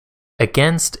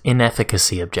Against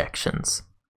Inefficacy Objections: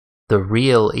 The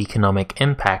Real Economic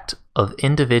Impact of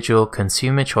Individual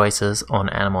Consumer Choices on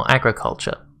Animal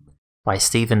Agriculture by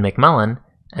Stephen McMullen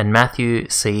and Matthew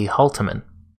C. Halteman.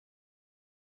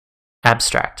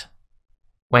 Abstract: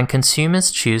 When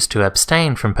consumers choose to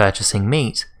abstain from purchasing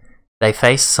meat, they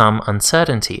face some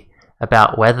uncertainty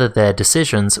about whether their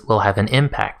decisions will have an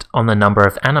impact on the number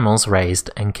of animals raised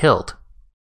and killed.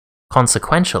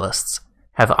 Consequentialists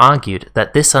have argued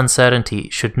that this uncertainty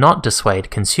should not dissuade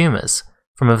consumers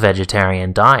from a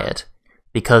vegetarian diet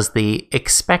because the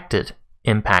expected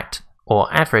impact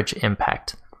or average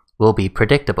impact will be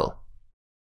predictable.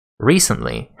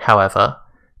 Recently, however,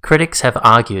 critics have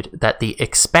argued that the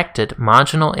expected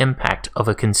marginal impact of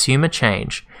a consumer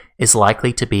change is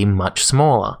likely to be much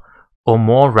smaller or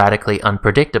more radically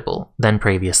unpredictable than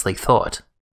previously thought.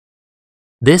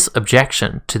 This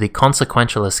objection to the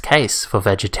consequentialist case for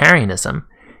vegetarianism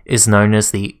is known as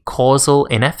the Causal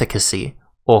Inefficacy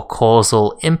or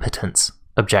Causal Impotence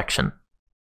Objection.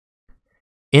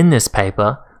 In this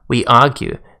paper, we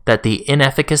argue that the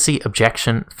inefficacy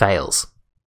objection fails.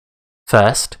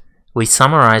 First, we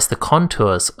summarize the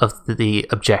contours of the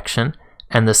objection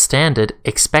and the standard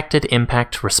expected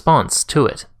impact response to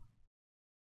it.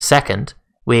 Second,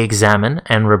 we examine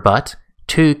and rebut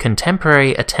two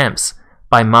contemporary attempts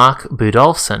by Mark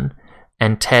Budolfson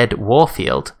and Ted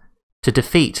Warfield to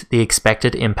defeat the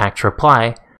expected impact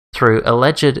reply through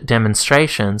alleged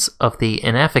demonstrations of the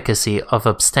inefficacy of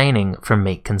abstaining from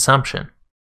meat consumption.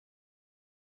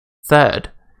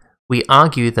 Third, we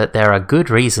argue that there are good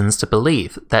reasons to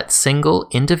believe that single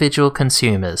individual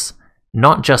consumers,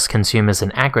 not just consumers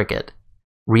in aggregate,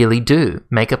 really do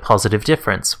make a positive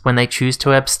difference when they choose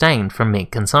to abstain from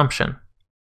meat consumption.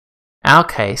 Our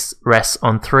case rests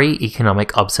on three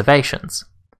economic observations.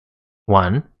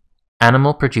 1.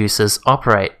 Animal producers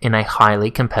operate in a highly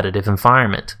competitive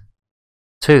environment.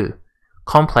 2.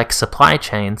 Complex supply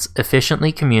chains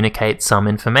efficiently communicate some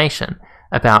information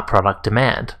about product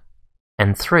demand.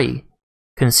 And 3.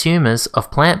 Consumers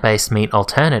of plant-based meat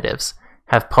alternatives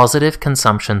have positive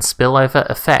consumption spillover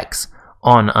effects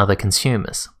on other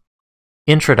consumers.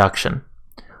 Introduction.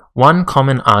 One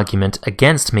common argument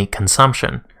against meat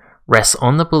consumption rests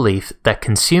on the belief that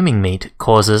consuming meat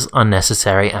causes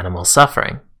unnecessary animal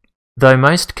suffering. Though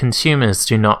most consumers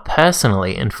do not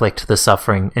personally inflict the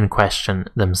suffering in question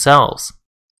themselves,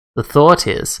 the thought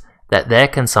is that their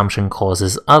consumption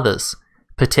causes others,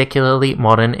 particularly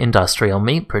modern industrial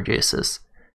meat producers,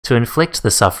 to inflict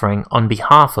the suffering on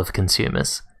behalf of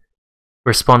consumers,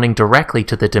 responding directly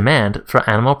to the demand for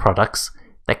animal products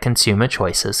that consumer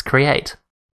choices create.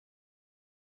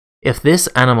 If this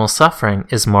animal suffering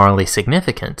is morally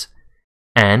significant,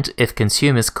 and if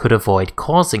consumers could avoid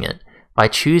causing it by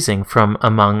choosing from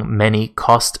among many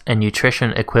cost and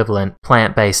nutrition equivalent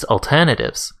plant-based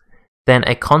alternatives, then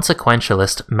a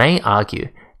consequentialist may argue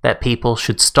that people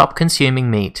should stop consuming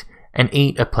meat and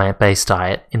eat a plant-based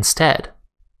diet instead.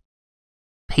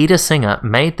 Peter Singer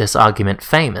made this argument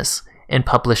famous in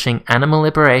publishing Animal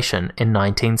Liberation in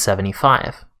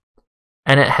 1975,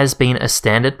 and it has been a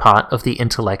standard part of the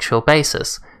intellectual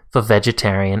basis for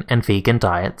vegetarian and vegan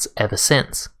diets ever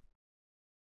since.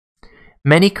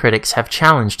 Many critics have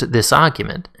challenged this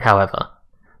argument, however,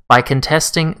 by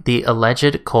contesting the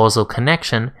alleged causal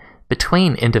connection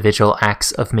between individual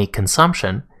acts of meat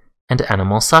consumption and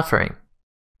animal suffering.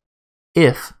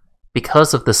 If,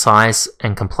 because of the size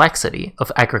and complexity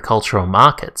of agricultural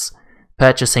markets,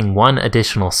 purchasing one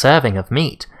additional serving of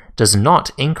meat does not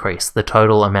increase the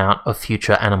total amount of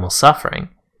future animal suffering,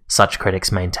 such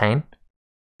critics maintain,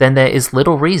 then there is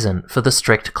little reason for the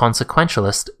strict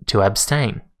consequentialist to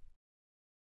abstain.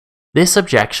 This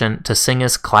objection to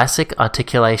Singer's classic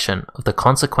articulation of the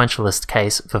consequentialist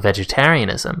case for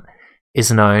vegetarianism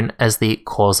is known as the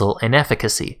causal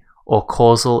inefficacy or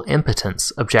causal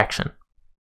impotence objection.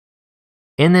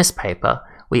 In this paper,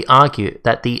 we argue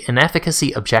that the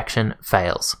inefficacy objection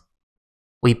fails.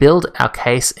 We build our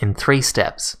case in 3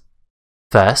 steps.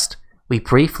 First, we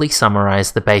briefly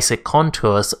summarize the basic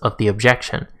contours of the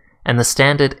objection and the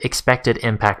standard expected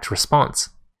impact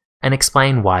response, and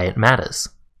explain why it matters,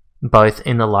 both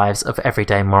in the lives of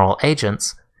everyday moral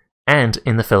agents and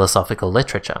in the philosophical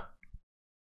literature.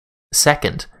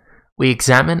 Second, we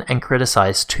examine and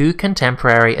criticize 2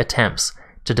 contemporary attempts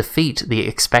to defeat the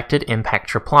expected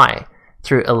impact reply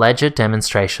through alleged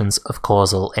demonstrations of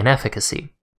causal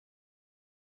inefficacy.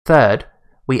 Third,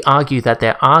 we argue that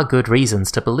there are good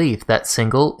reasons to believe that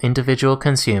single individual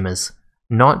consumers,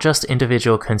 not just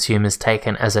individual consumers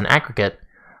taken as an aggregate,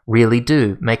 really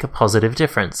do make a positive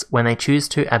difference when they choose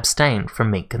to abstain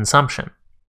from meat consumption.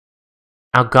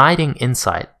 Our guiding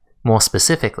insight more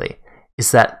specifically,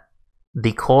 is that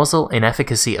the causal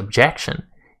inefficacy objection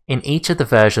in each of the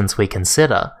versions we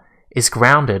consider is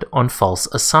grounded on false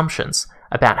assumptions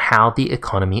about how the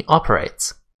economy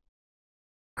operates.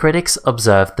 Critics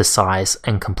observe the size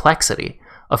and complexity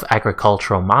of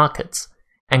agricultural markets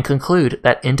and conclude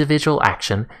that individual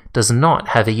action does not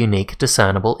have a unique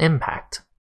discernible impact.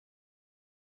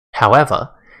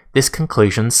 However, this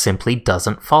conclusion simply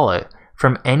doesn't follow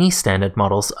from any standard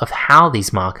models of how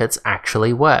these markets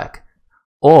actually work,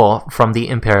 or from the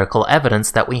empirical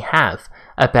evidence that we have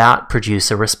about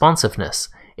producer responsiveness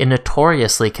in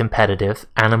notoriously competitive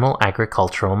animal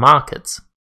agricultural markets.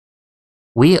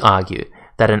 We argue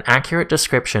that an accurate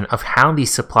description of how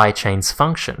these supply chains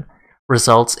function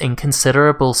results in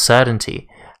considerable certainty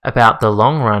about the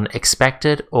long-run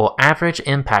expected or average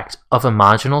impact of a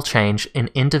marginal change in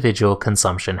individual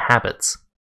consumption habits.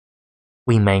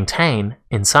 We maintain,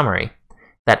 in summary,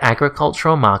 that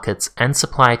agricultural markets and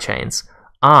supply chains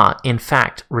are, in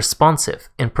fact, responsive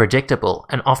in predictable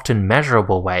and often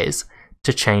measurable ways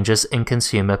to changes in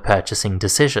consumer purchasing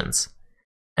decisions,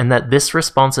 and that this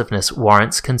responsiveness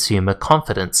warrants consumer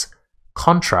confidence,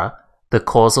 contra the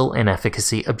causal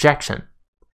inefficacy objection,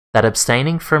 that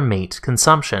abstaining from meat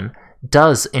consumption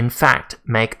does in fact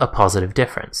make a positive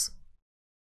difference.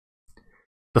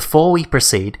 Before we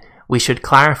proceed, we should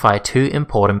clarify two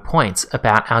important points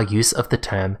about our use of the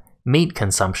term meat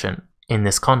consumption in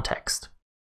this context.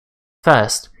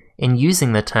 First, in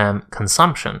using the term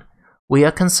consumption, we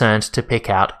are concerned to pick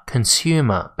out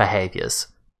consumer behaviors,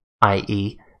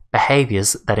 i.e.,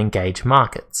 behaviors that engage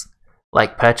markets,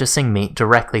 like purchasing meat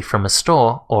directly from a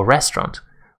store or restaurant,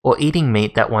 or eating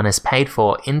meat that one has paid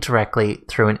for indirectly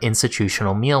through an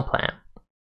institutional meal plan.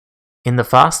 In the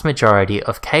vast majority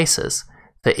of cases,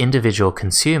 for individual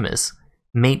consumers,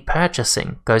 meat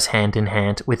purchasing goes hand in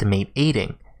hand with meat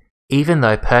eating, even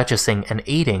though purchasing and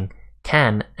eating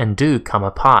can and do come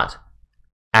apart,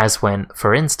 as when,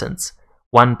 for instance,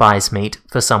 one buys meat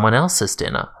for someone else's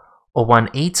dinner, or one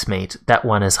eats meat that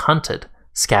one has hunted,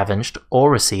 scavenged,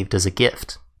 or received as a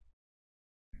gift.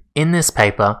 In this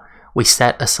paper, we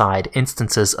set aside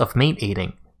instances of meat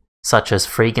eating, such as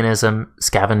freeganism,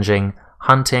 scavenging,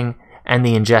 hunting, and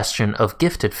the ingestion of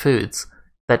gifted foods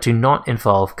that do not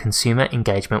involve consumer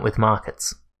engagement with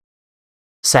markets.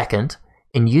 Second,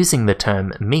 in using the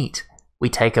term meat, we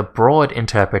take a broad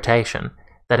interpretation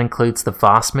that includes the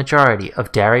vast majority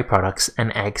of dairy products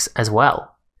and eggs as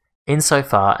well,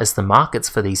 insofar as the markets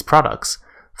for these products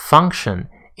function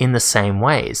in the same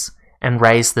ways and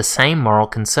raise the same moral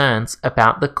concerns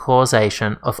about the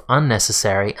causation of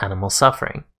unnecessary animal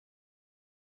suffering.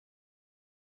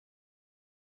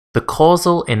 The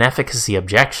causal inefficacy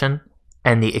objection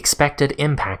and the expected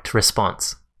impact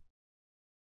response.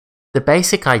 The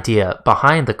basic idea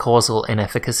behind the causal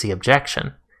inefficacy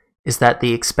objection is that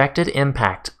the expected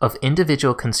impact of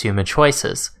individual consumer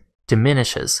choices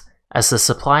diminishes as the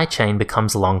supply chain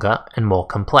becomes longer and more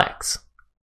complex.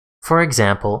 For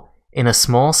example, in a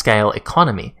small-scale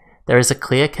economy, there is a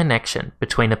clear connection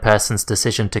between a person's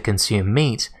decision to consume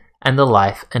meat and the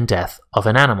life and death of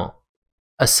an animal.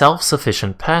 A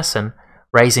self-sufficient person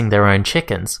raising their own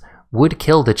chickens would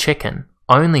kill the chicken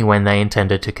only when they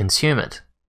intended to consume it.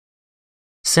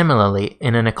 Similarly,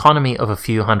 in an economy of a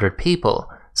few hundred people,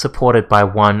 supported by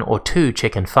one or two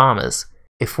chicken farmers,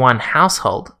 if one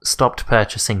household stopped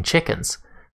purchasing chickens,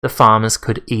 the farmers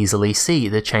could easily see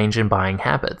the change in buying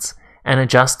habits and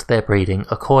adjust their breeding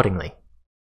accordingly.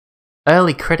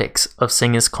 Early critics of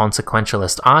Singer's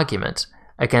consequentialist argument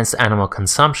against animal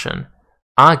consumption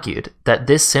argued that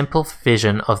this simple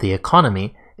vision of the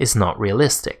economy is not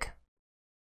realistic.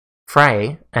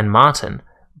 Frey and Martin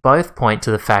both point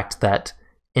to the fact that,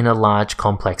 in a large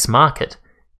complex market,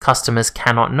 customers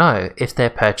cannot know if their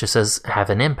purchases have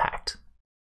an impact.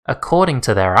 According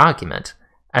to their argument,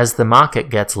 as the market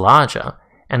gets larger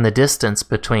and the distance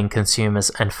between consumers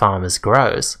and farmers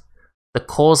grows, the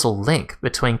causal link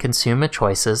between consumer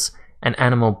choices and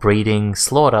animal breeding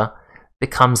slaughter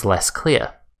becomes less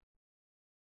clear.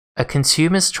 A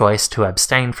consumer's choice to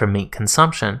abstain from meat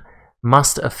consumption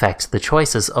must affect the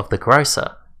choices of the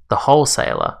grocer, the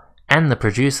wholesaler, and the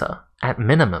producer, at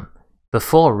minimum,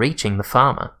 before reaching the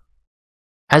farmer.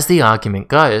 As the argument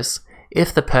goes,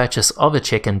 if the purchase of a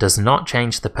chicken does not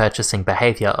change the purchasing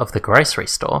behavior of the grocery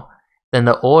store, then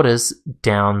the orders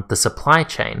down the supply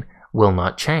chain will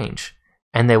not change,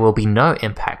 and there will be no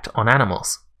impact on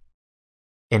animals.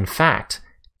 In fact,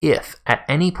 if, at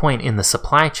any point in the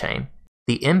supply chain,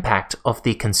 the impact of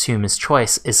the consumer's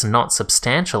choice is not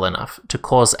substantial enough to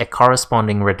cause a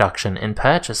corresponding reduction in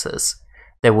purchases,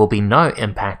 there will be no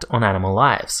impact on animal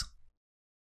lives.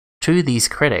 to these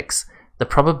critics, the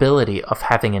probability of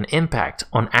having an impact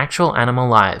on actual animal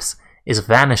lives is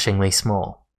vanishingly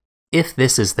small. If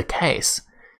this is the case,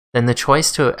 then the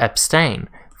choice to abstain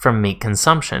from meat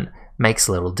consumption makes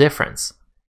little difference,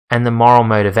 and the moral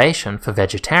motivation for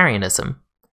vegetarianism,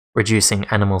 reducing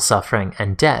animal suffering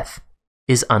and death,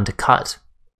 is undercut,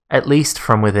 at least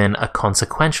from within a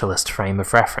consequentialist frame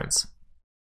of reference.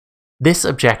 This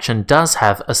objection does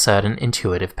have a certain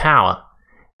intuitive power,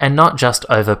 and not just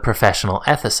over professional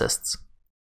ethicists.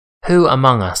 Who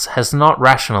among us has not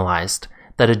rationalized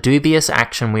that a dubious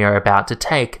action we are about to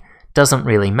take doesn't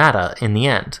really matter in the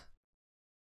end?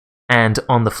 And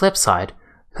on the flip side,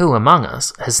 who among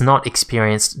us has not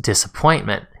experienced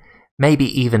disappointment, maybe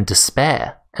even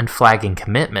despair and flagging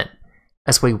commitment,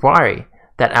 as we worry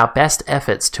that our best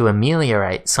efforts to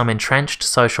ameliorate some entrenched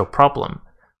social problem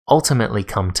ultimately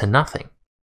come to nothing?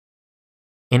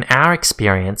 In our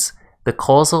experience, the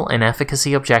causal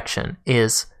inefficacy objection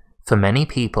is, for many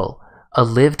people, a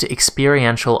lived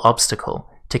experiential obstacle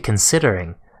to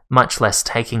considering, much less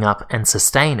taking up and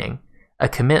sustaining, a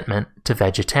commitment to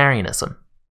vegetarianism.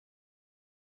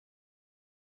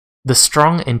 The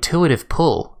strong intuitive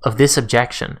pull of this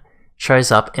objection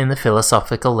shows up in the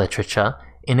philosophical literature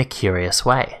in a curious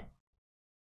way.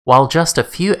 While just a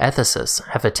few ethicists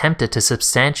have attempted to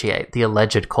substantiate the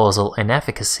alleged causal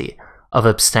inefficacy of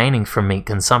abstaining from meat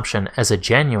consumption as a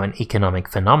genuine economic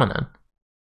phenomenon,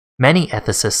 many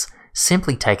ethicists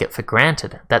simply take it for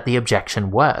granted that the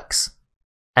objection works,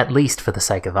 at least for the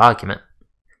sake of argument,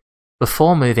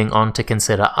 before moving on to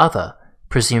consider other,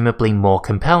 presumably more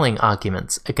compelling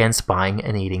arguments against buying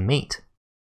and eating meat.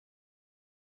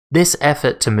 This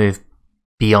effort to move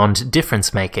beyond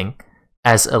difference-making,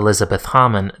 as Elizabeth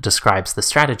Harman describes the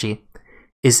strategy,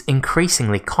 is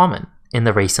increasingly common in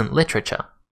the recent literature.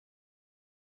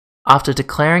 After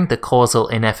declaring the causal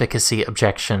inefficacy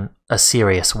objection a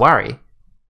serious worry,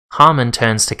 Harman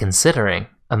turns to considering,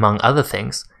 among other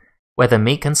things, whether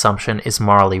meat consumption is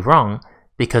morally wrong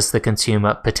because the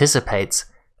consumer participates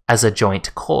as a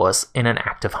joint cause in an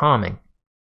act of harming,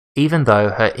 even though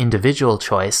her individual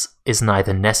choice is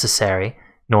neither necessary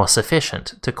nor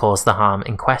sufficient to cause the harm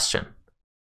in question.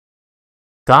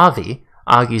 Garvey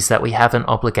argues that we have an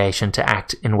obligation to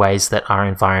act in ways that are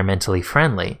environmentally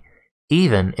friendly,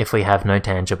 even if we have no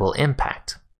tangible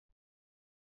impact.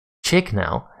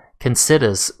 Chignell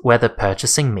considers whether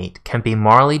purchasing meat can be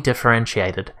morally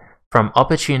differentiated from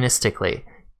opportunistically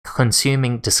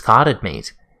consuming discarded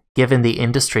meat, given the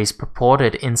industry's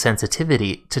purported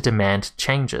insensitivity to demand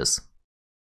changes.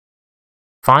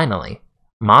 Finally,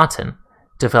 Martin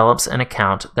develops an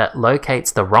account that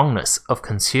locates the wrongness of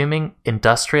consuming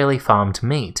industrially farmed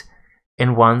meat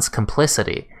in one's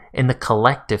complicity in the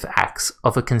collective acts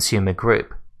of a consumer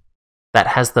group that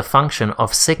has the function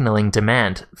of signaling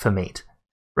demand for meat,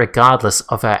 regardless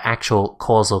of our actual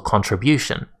causal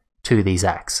contribution to these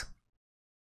acts.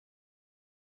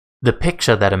 The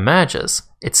picture that emerges,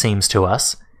 it seems to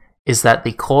us, is that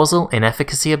the causal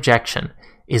inefficacy objection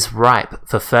is ripe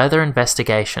for further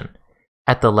investigation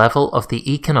at the level of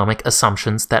the economic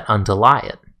assumptions that underlie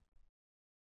it.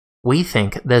 We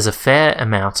think there's a fair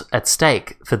amount at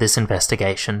stake for this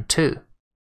investigation too.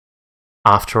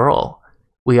 After all,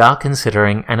 we are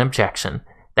considering an objection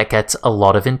that gets a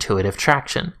lot of intuitive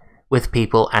traction with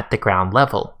people at the ground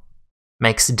level,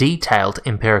 makes detailed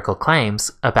empirical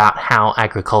claims about how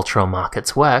agricultural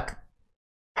markets work,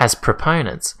 has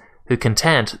proponents who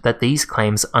contend that these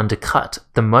claims undercut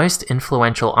the most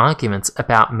influential arguments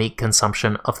about meat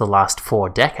consumption of the last 4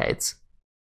 decades,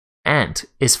 and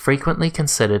is frequently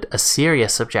considered a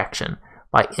serious objection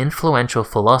by influential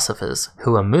philosophers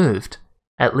who are moved,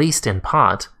 at least in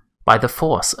part, by the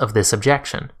force of this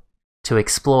objection, to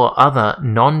explore other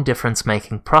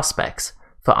non-difference-making prospects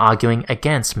for arguing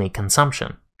against meat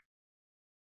consumption.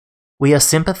 We are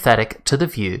sympathetic to the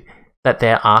view that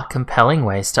there are compelling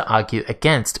ways to argue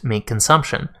against meat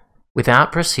consumption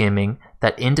without presuming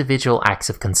that individual acts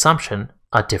of consumption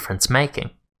are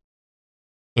difference-making.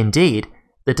 Indeed,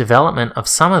 the development of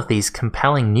some of these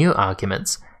compelling new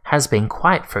arguments has been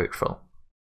quite fruitful.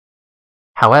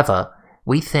 However,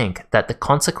 we think that the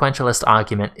consequentialist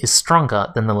argument is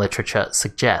stronger than the literature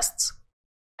suggests,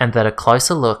 and that a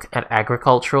closer look at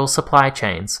agricultural supply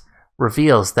chains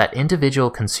reveals that individual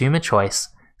consumer choice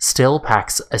still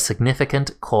packs a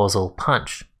significant causal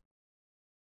punch.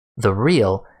 The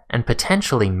real and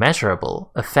potentially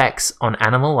measurable effects on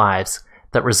animal lives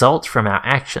that result from our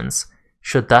actions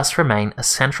should thus remain a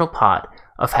central part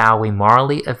of how we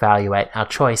morally evaluate our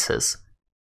choices,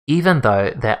 even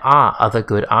though there are other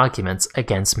good arguments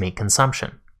against meat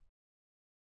consumption.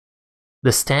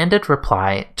 The standard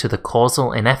reply to the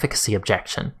causal inefficacy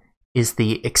objection is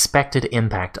the expected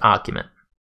impact argument,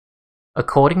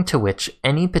 according to which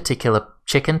any particular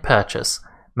chicken purchase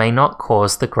may not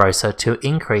cause the grocer to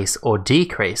increase or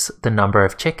decrease the number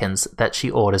of chickens that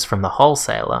she orders from the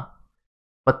wholesaler,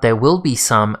 but there will be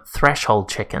some threshold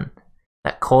chicken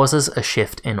that causes a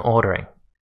shift in ordering.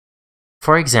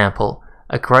 For example,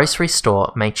 a grocery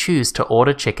store may choose to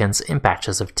order chickens in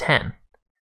batches of 10,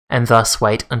 and thus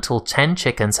wait until 10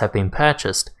 chickens have been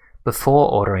purchased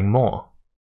before ordering more.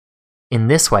 In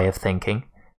this way of thinking,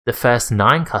 the first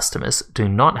 9 customers do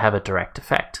not have a direct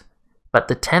effect, but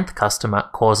the 10th customer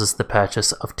causes the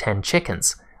purchase of 10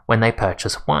 chickens when they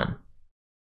purchase 1.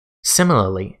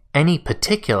 Similarly, any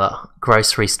particular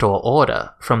grocery store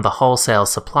order from the wholesale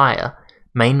supplier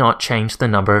may not change the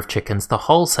number of chickens the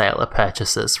wholesaler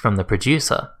purchases from the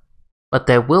producer, but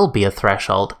there will be a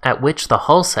threshold at which the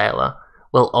wholesaler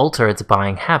will alter its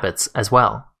buying habits as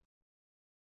well.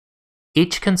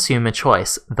 Each consumer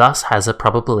choice thus has a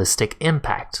probabilistic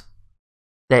impact.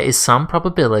 There is some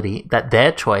probability that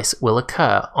their choice will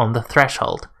occur on the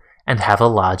threshold and have a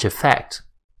large effect,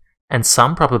 and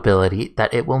some probability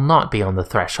that it will not be on the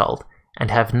threshold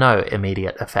and have no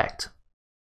immediate effect.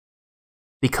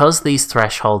 Because these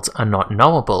thresholds are not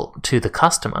knowable to the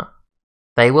customer,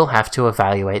 they will have to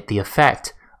evaluate the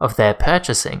effect of their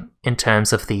purchasing in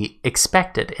terms of the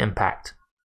expected impact.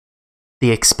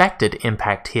 The expected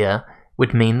impact here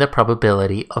would mean the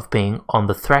probability of being on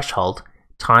the threshold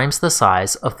times the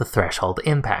size of the threshold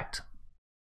impact.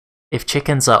 If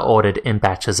chickens are ordered in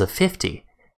batches of 50,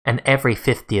 and every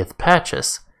 50th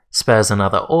purchase spurs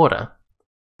another order,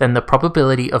 then the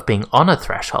probability of being on a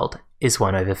threshold is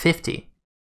 1/50,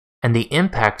 and the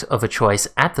impact of a choice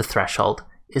at the threshold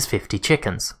is 50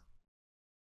 chickens.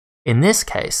 In this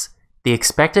case, the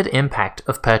expected impact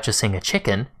of purchasing a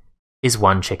chicken is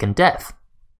 1 chicken death.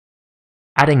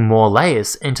 Adding more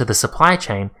layers into the supply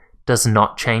chain does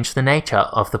not change the nature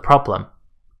of the problem,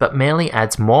 but merely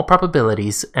adds more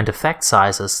probabilities and effect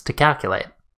sizes to calculate.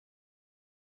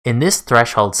 In this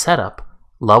threshold setup,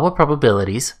 lower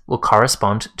probabilities will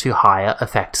correspond to higher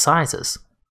effect sizes,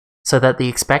 so that the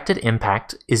expected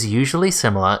impact is usually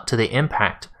similar to the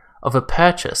impact of a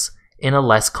purchase in a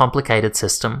less complicated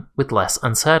system with less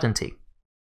uncertainty.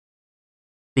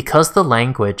 Because the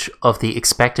language of the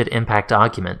expected impact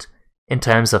argument, in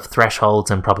terms of thresholds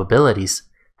and probabilities,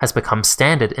 has become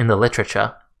standard in the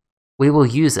literature, we will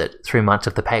use it through much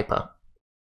of the paper.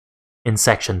 In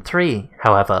Section 3,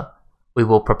 however, we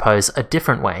will propose a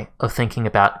different way of thinking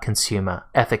about consumer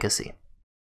efficacy.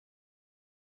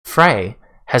 Frey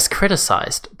has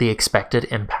criticized the expected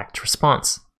impact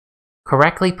response,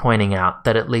 correctly pointing out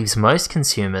that it leaves most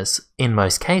consumers, in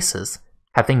most cases,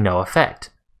 having no effect,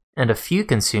 and a few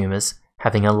consumers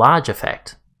having a large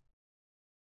effect.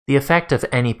 The effect of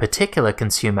any particular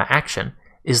consumer action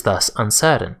is thus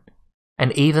uncertain,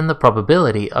 and even the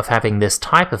probability of having this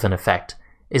type of an effect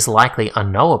is likely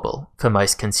unknowable for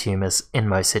most consumers in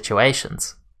most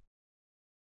situations.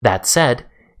 That said,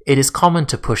 it is common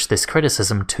to push this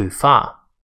criticism too far.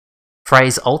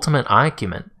 Frey's ultimate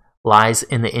argument lies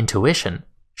in the intuition,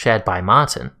 shared by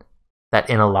Martin, that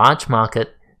in a large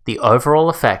market, the overall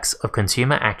effects of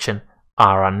consumer action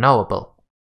are unknowable.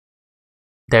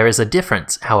 There is a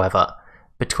difference, however,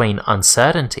 between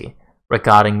uncertainty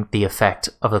regarding the effect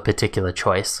of a particular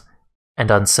choice and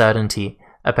uncertainty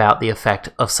about the effect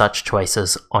of such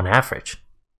choices on average.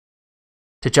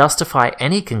 To justify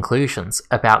any conclusions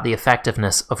about the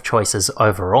effectiveness of choices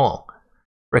overall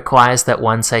requires that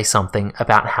one say something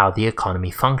about how the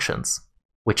economy functions,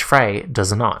 which Frey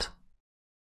does not.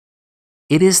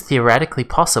 It is theoretically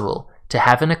possible to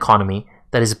have an economy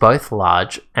that is both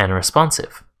large and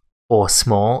responsive, or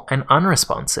small and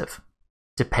unresponsive,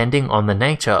 depending on the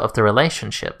nature of the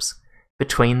relationships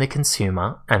between the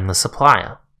consumer and the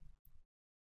supplier.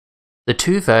 The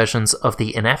two versions of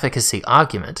the inefficacy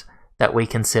argument that we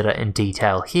consider in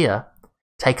detail here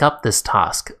take up this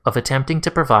task of attempting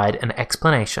to provide an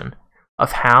explanation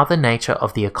of how the nature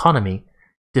of the economy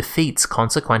defeats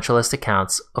consequentialist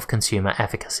accounts of consumer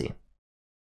efficacy.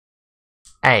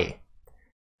 A.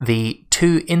 The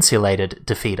too-insulated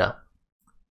defeater.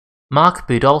 Mark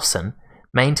Budolfson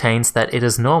maintains that it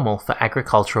is normal for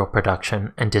agricultural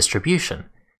production and distribution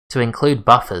to include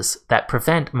buffers that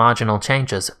prevent marginal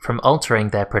changes from altering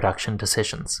their production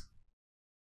decisions.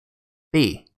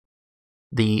 B.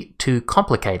 The too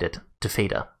complicated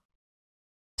defeater.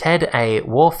 Ted A.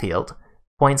 Warfield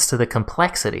points to the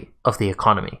complexity of the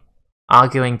economy,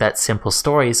 arguing that simple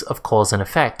stories of cause and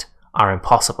effect are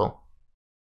impossible.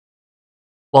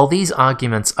 While these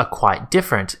arguments are quite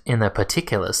different in their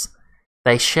particulars,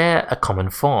 They share a common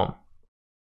form.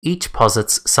 Each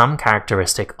posits some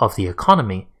characteristic of the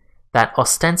economy that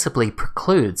ostensibly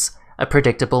precludes a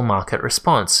predictable market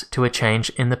response to a change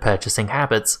in the purchasing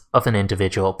habits of an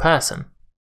individual person.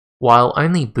 While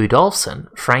only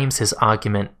Budolfson frames his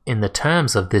argument in the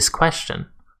terms of this question,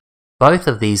 both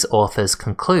of these authors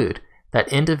conclude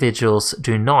that individuals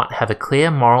do not have a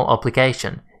clear moral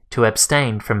obligation to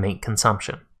abstain from meat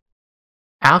consumption.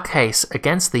 Our case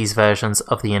against these versions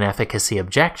of the inefficacy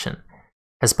objection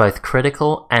has both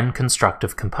critical and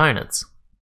constructive components.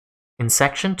 In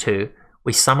Section 2,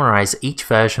 we summarize each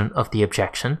version of the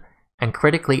objection and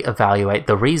critically evaluate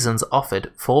the reasons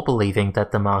offered for believing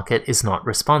that the market is not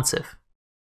responsive.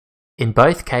 In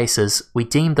both cases, we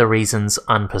deem the reasons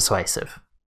unpersuasive.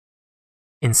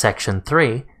 In Section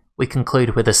 3, we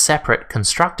conclude with a separate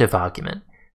constructive argument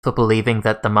for believing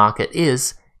that the market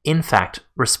is, in fact,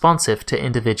 responsive to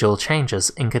individual changes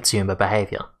in consumer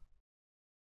behavior.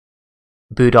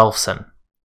 Budolfson,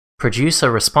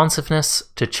 producer responsiveness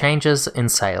to changes in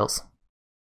sales.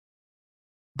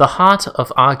 The heart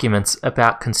of arguments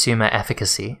about consumer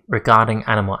efficacy regarding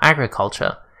animal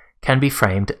agriculture can be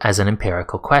framed as an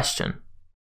empirical question.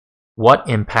 What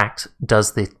impact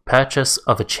does the purchase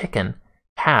of a chicken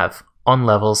have on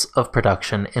levels of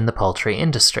production in the poultry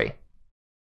industry?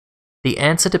 The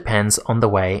answer depends on the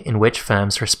way in which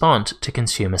firms respond to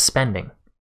consumer spending.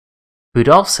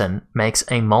 Budolfson makes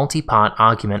a multi-part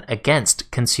argument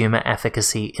against consumer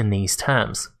efficacy in these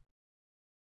terms.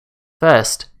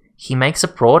 First, he makes a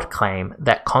broad claim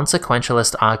that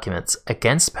consequentialist arguments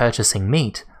against purchasing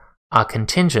meat are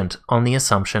contingent on the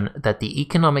assumption that the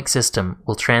economic system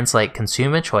will translate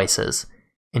consumer choices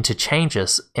into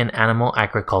changes in animal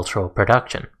agricultural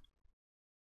production.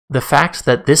 The fact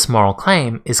that this moral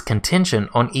claim is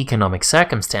contingent on economic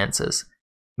circumstances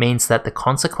means that the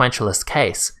consequentialist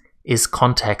case is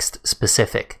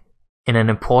context-specific, in an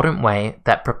important way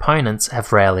that proponents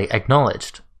have rarely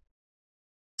acknowledged.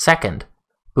 Second,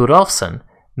 Budolfson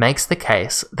makes the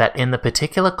case that in the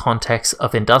particular context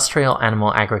of industrial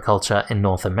animal agriculture in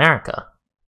North America,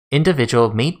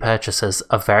 individual meat purchases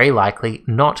are very likely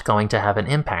not going to have an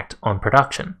impact on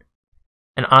production,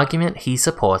 an argument he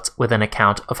supports with an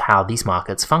account of how these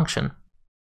markets function.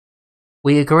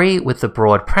 We agree with the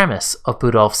broad premise of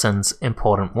Budolfson's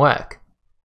important work.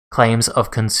 Claims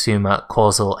of consumer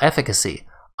causal efficacy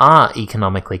are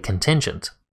economically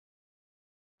contingent.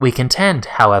 We contend,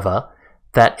 however,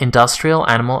 that industrial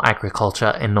animal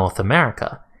agriculture in North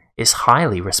America is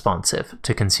highly responsive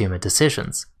to consumer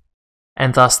decisions,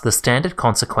 and thus the standard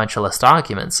consequentialist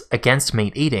arguments against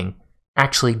meat eating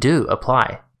actually do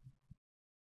apply.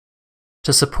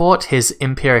 To support his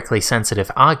empirically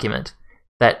sensitive argument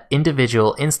that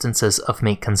individual instances of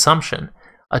meat consumption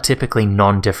are typically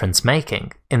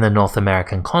non-difference-making in the North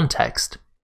American context,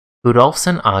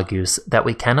 Budolfson argues that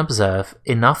we can observe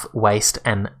enough waste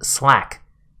and slack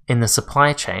in the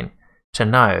supply chain to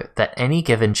know that any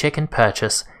given chicken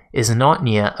purchase is not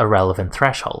near a relevant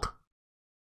threshold.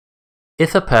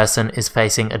 If a person is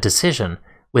facing a decision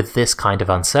with this kind of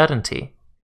uncertainty,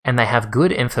 and they have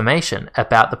good information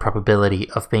about the probability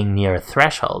of being near a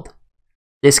threshold,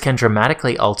 this can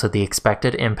dramatically alter the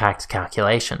expected impact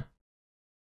calculation.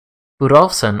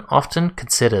 Budolfson often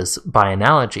considers, by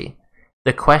analogy,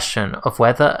 the question of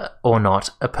whether or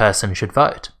not a person should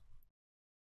vote.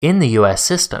 In the US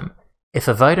system, if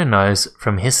a voter knows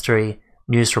from history,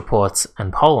 news reports,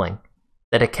 and polling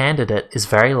that a candidate is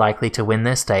very likely to win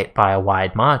their state by a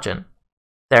wide margin,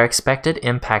 their expected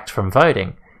impact from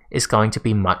voting is going to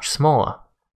be much smaller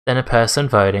than a person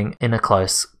voting in a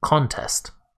close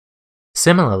contest.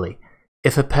 Similarly,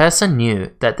 if a person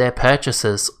knew that their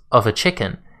purchases of a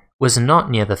chicken was not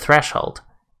near the threshold,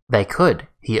 they could,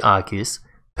 he argues,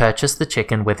 purchase the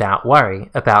chicken without worry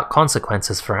about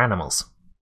consequences for animals.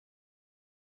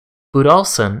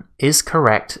 Budolfson is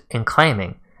correct in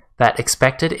claiming that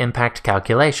expected impact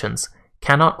calculations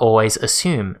cannot always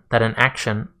assume that an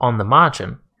action on the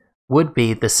margin would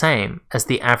be the same as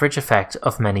the average effect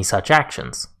of many such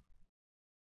actions.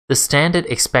 The standard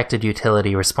expected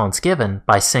utility response given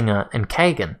by Singer and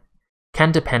Kagan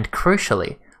can depend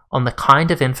crucially on the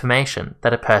kind of information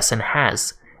that a person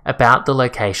has about the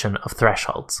location of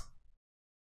thresholds.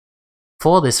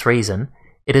 For this reason,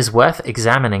 it is worth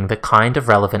examining the kind of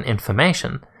relevant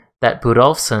information that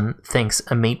Budolfson thinks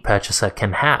a meat purchaser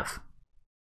can have.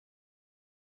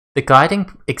 The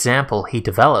guiding example he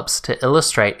develops to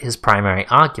illustrate his primary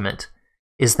argument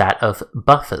is that of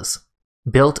buffers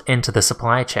built into the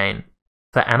supply chain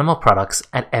for animal products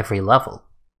at every level.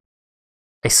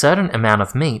 A certain amount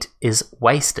of meat is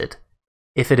wasted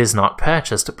if it is not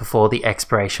purchased before the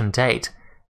expiration date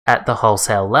at the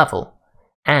wholesale level,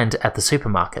 and at the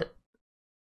supermarket.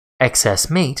 Excess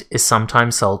meat is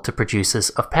sometimes sold to producers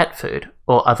of pet food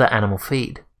or other animal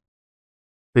feed.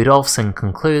 Budolfson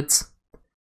concludes,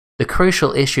 "The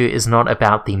crucial issue is not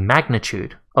about the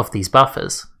magnitude of these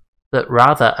buffers, but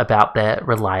rather about their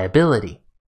reliability.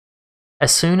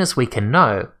 As soon as we can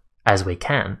know, as we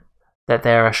can, that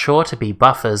there are sure to be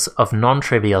buffers of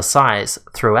non-trivial size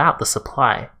throughout the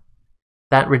supply,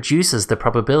 that reduces the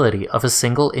probability of a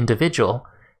single individual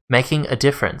making a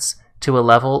difference to a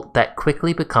level that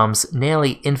quickly becomes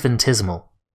nearly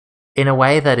infinitesimal, in a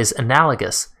way that is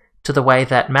analogous to the way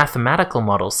that mathematical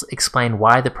models explain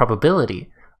why the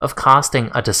probability of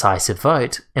casting a decisive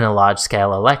vote in a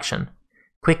large-scale election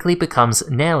quickly becomes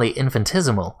nearly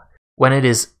infinitesimal when it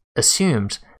is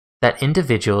assumed that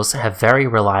individuals have very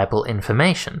reliable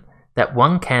information that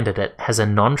one candidate has a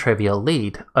non-trivial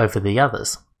lead over the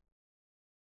others."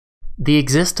 The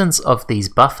existence of these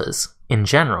buffers, in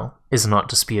general, is not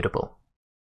disputable.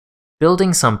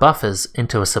 Building some buffers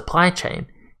into a supply chain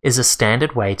is a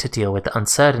standard way to deal with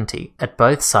uncertainty at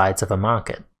both sides of a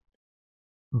market.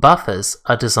 Buffers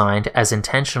are designed as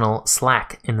intentional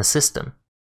slack in the system,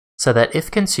 so that if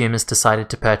consumers decided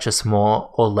to purchase more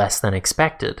or less than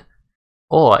expected,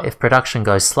 or if production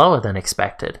goes slower than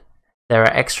expected, there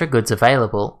are extra goods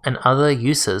available and other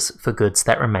uses for goods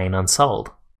that remain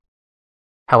unsold.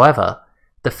 However,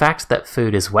 the fact that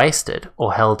food is wasted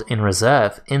or held in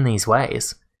reserve in these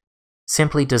ways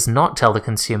simply does not tell the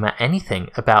consumer anything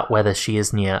about whether she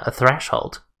is near a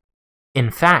threshold.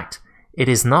 In fact, it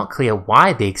is not clear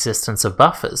why the existence of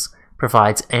buffers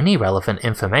provides any relevant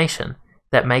information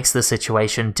that makes the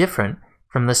situation different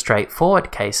from the straightforward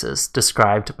cases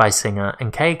described by Singer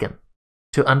and Kagan.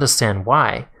 To understand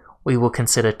why, we will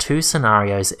consider two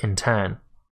scenarios in turn,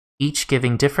 each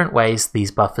giving different ways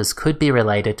these buffers could be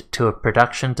related to a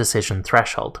production decision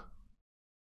threshold.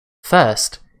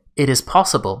 First, it is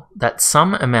possible that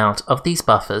some amount of these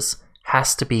buffers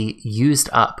has to be used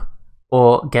up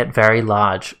or get very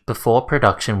large before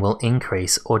production will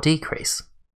increase or decrease.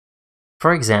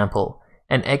 For example,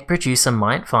 an egg producer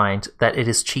might find that it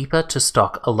is cheaper to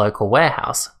stock a local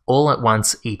warehouse all at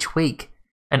once each week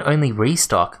and only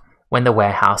restock when the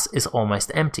warehouse is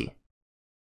almost empty.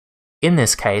 In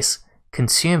this case,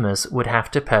 consumers would have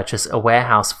to purchase a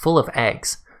warehouse full of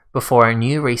eggs before a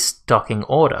new restocking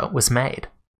order was made.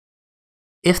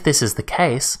 If this is the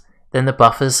case, then the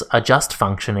buffers are just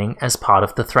functioning as part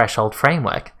of the threshold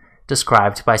framework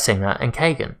described by Singer and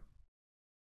Kagan.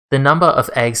 The number of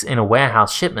eggs in a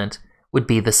warehouse shipment would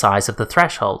be the size of the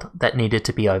threshold that needed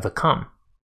to be overcome.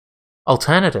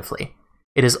 Alternatively,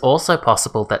 it is also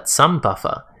possible that some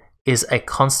buffer is a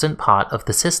constant part of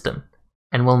the system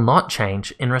and will not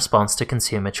change in response to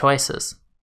consumer choices.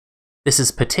 This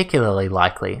is particularly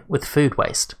likely with food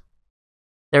waste.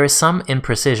 There is some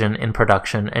imprecision in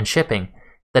production and shipping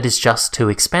that is just too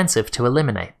expensive to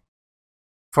eliminate.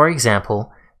 For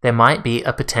example, there might be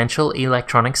a potential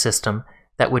electronic system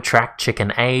that would track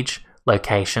chicken age,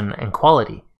 location, and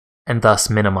quality, and thus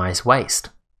minimize waste.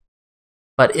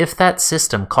 But if that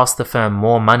system cost the firm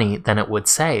more money than it would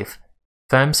save,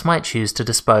 firms might choose to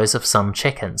dispose of some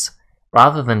chickens,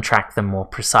 rather than track them more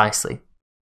precisely.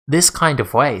 This kind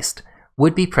of waste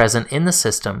would be present in the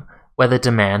system whether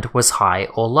demand was high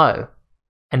or low,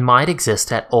 and might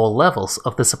exist at all levels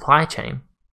of the supply chain.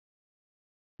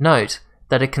 Note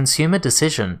that a consumer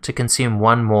decision to consume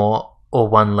one more or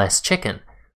one less chicken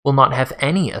will not have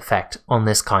any effect on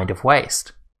this kind of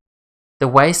waste. The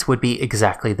waste would be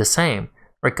exactly the same,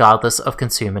 regardless of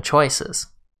consumer choices.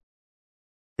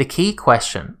 The key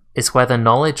question is whether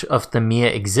knowledge of the mere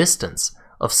existence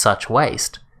of such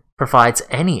waste provides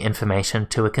any information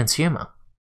to a consumer.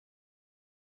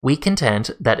 We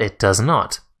contend that it does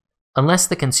not, unless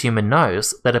the consumer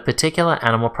knows that a particular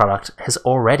animal product has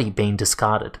already been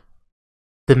discarded.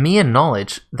 The mere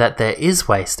knowledge that there is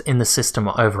waste in the system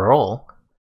overall,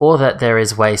 or that there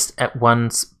is waste at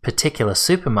one's particular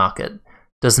supermarket,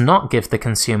 does not give the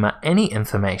consumer any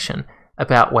information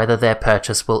about whether their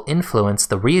purchase will influence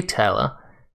the retailer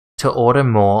to order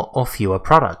more or fewer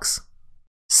products.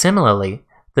 Similarly,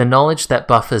 the knowledge that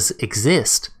buffers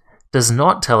exist does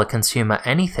not tell a consumer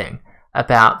anything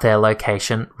about their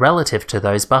location relative to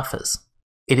those buffers.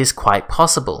 It is quite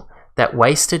possible that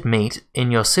wasted meat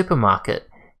in your supermarket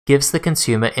gives the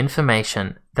consumer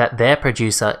information that their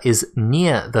producer is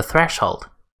near the threshold,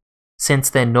 since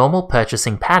their normal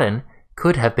purchasing pattern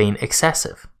could have been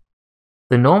excessive.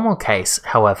 The normal case,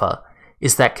 however,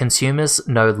 is that consumers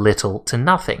know little to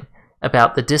nothing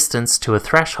about the distance to a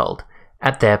threshold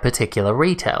at their particular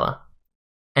retailer,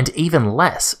 and even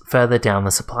less further down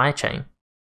the supply chain.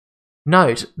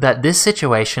 Note that this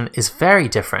situation is very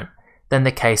different than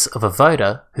the case of a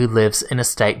voter who lives in a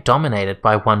state dominated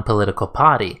by one political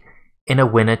party in a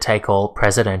winner-take-all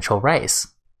presidential race.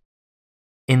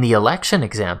 In the election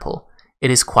example, it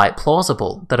is quite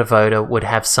plausible that a voter would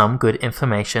have some good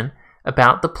information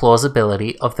about the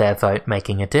plausibility of their vote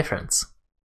making a difference.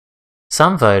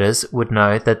 Some voters would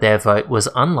know that their vote was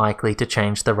unlikely to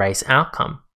change the race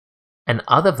outcome, and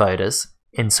other voters,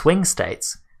 in swing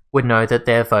states, would know that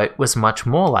their vote was much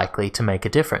more likely to make a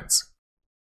difference.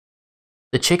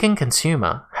 The chicken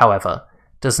consumer, however,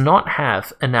 does not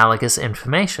have analogous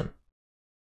information,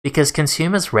 because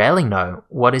consumers rarely know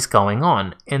what is going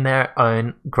on in their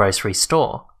own grocery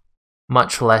store,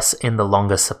 much less in the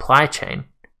longer supply chain.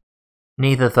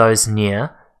 Neither those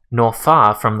near nor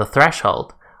far from the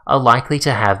threshold are likely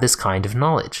to have this kind of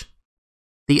knowledge.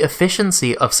 The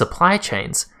efficiency of supply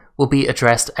chains will be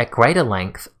addressed at greater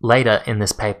length later in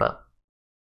this paper.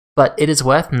 But it is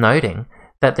worth noting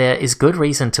that there is good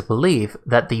reason to believe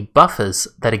that the buffers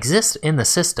that exist in the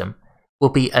system will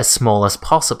be as small as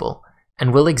possible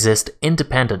and will exist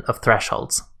independent of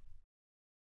thresholds.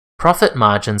 Profit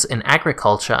margins in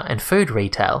agriculture and food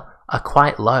retail are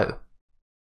quite low.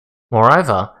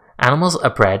 Moreover, animals are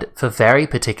bred for very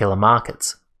particular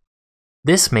markets.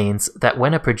 This means that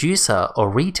when a producer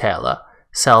or retailer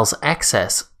sells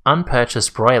excess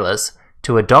unpurchased broilers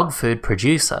to a dog food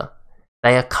producer,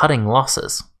 they are cutting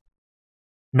losses.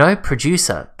 No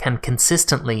producer can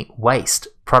consistently waste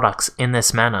products in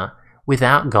this manner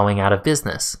without going out of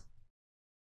business.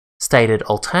 Stated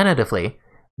alternatively,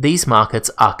 these markets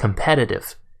are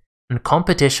competitive, and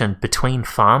competition between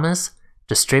farmers,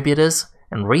 distributors,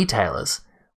 and retailers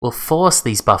will force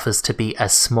these buffers to be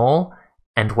as small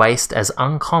and waste as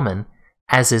uncommon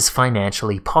as is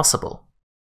financially possible.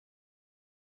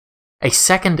 A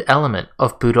second element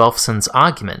of Budolfson's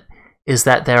argument is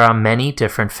that there are many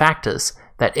different factors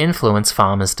that influence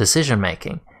farmers'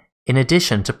 decision-making, in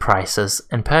addition to prices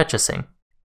and purchasing.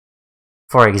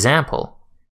 For example,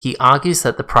 he argues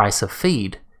that the price of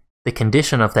feed, the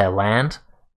condition of their land,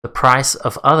 the price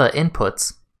of other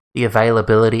inputs, the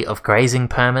availability of grazing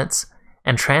permits,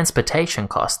 and transportation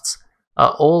costs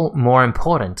are all more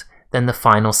important than the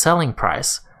final selling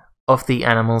price of the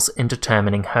animals in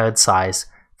determining herd size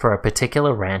for a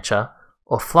particular rancher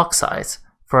or flock size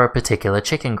for a particular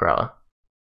chicken grower.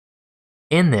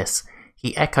 In this,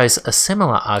 he echoes a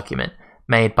similar argument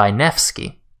made by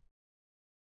Nevsky.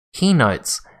 He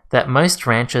notes that most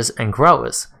ranchers and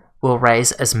growers will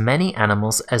raise as many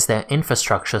animals as their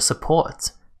infrastructure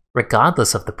supports,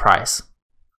 regardless of the price.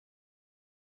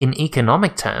 In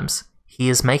economic terms, he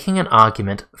is making an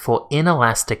argument for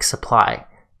inelastic supply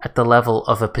at the level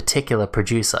of a particular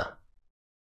producer.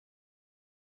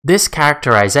 This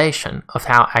characterization of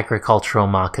how agricultural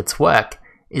markets work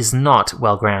is not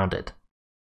well grounded.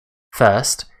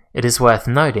 First, it is worth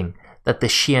noting that the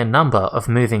sheer number of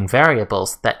moving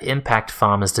variables that impact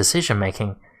farmers'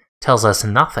 decision-making tells us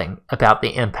nothing about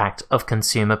the impact of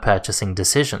consumer purchasing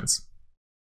decisions.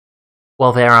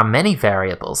 While there are many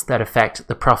variables that affect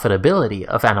the profitability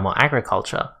of animal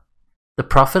agriculture, the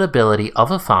profitability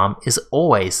of a farm is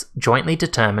always jointly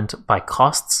determined by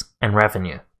costs and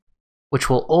revenue, which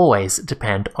will always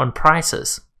depend on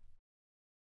prices.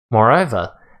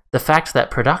 Moreover, the fact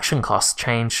that production costs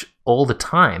change all the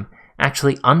time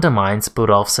actually undermines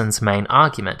Budolfson's main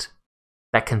argument,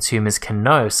 that consumers can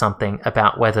know something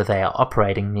about whether they are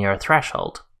operating near a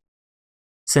threshold,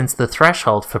 since the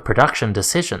threshold for production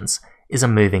decisions is a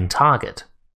moving target,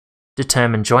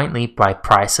 determined jointly by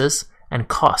prices and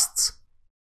costs.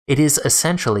 It is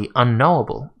essentially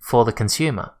unknowable for the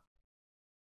consumer.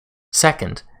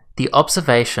 Second, the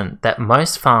observation that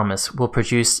most farmers will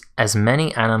produce as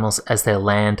many animals as their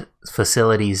land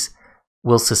facilities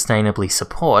will sustainably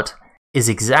support is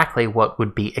exactly what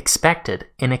would be expected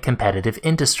in a competitive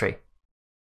industry.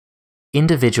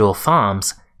 Individual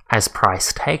farms, as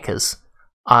price takers,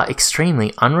 are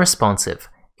extremely unresponsive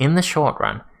in the short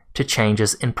run to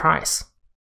changes in price.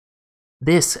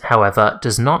 This, however,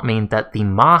 does not mean that the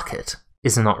market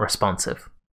is not responsive.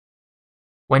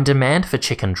 When demand for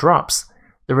chicken drops,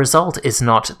 the result is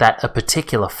not that a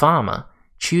particular farmer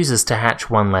chooses to hatch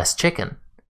one less chicken.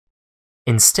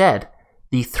 Instead,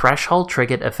 the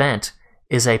threshold-triggered event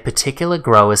is a particular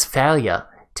grower's failure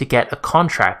to get a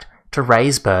contract to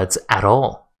raise birds at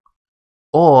all,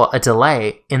 or a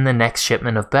delay in the next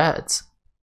shipment of birds,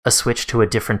 a switch to a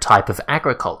different type of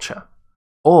agriculture,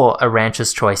 or a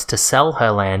rancher's choice to sell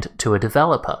her land to a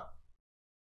developer.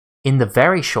 In the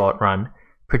very short run,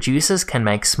 producers can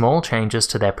make small changes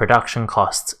to their production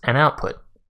costs and output,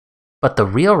 but the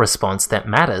real response that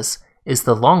matters is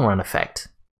the long-run effect.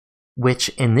 which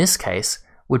in this case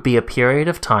would be a period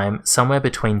of time somewhere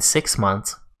between 6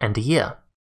 months and a year.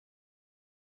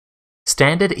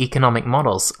 Standard economic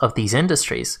models of these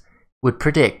industries would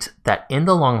predict that in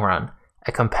the long run,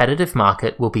 a competitive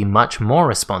market will be much more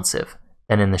responsive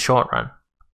than in the short run.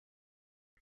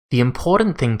 The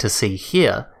important thing to see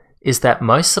here is that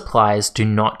most suppliers do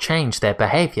not change their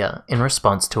behavior in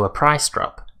response to a price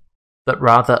drop, but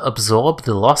rather absorb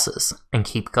the losses and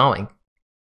keep going.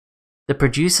 The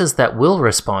producers that will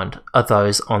respond are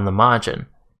those on the margin,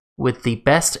 with the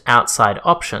best outside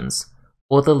options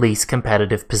or the least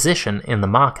competitive position in the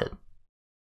market.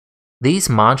 These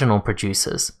marginal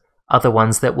producers are the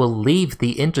ones that will leave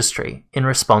the industry in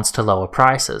response to lower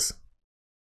prices.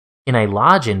 In a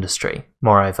large industry,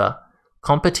 moreover,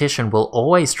 competition will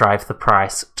always drive the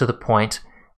price to the point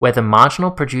where the marginal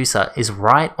producer is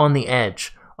right on the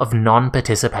edge of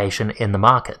non-participation in the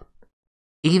market.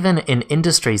 Even in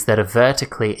industries that are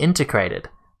vertically integrated,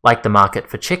 like the market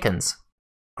for chickens,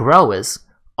 growers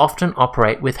often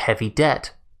operate with heavy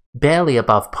debt, barely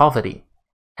above poverty,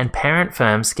 and parent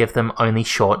firms give them only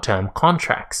short-term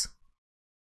contracts.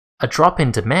 A drop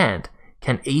in demand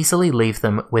can easily leave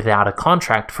them without a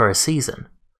contract for a season,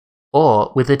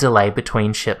 or with a delay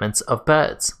between shipments of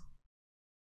birds.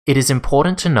 It is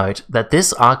important to note that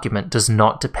this argument does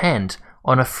not depend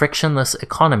on a frictionless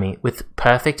economy with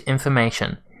perfect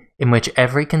information in which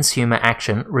every consumer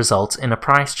action results in a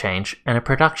price change and a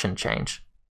production change.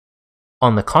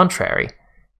 On the contrary,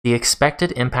 the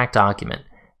expected impact argument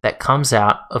that comes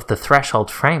out of the threshold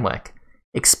framework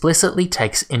explicitly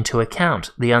takes into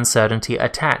account the uncertainty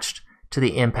attached to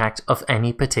the impact of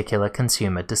any particular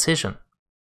consumer decision.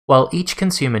 While each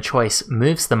consumer choice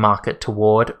moves the market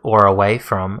toward or away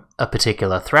from a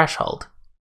particular threshold,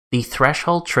 the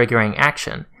threshold triggering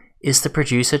action is the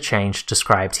producer change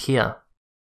described here.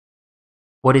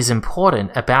 What is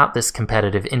important about this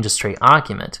competitive industry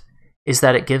argument is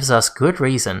that it gives us good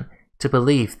reason to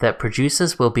believe that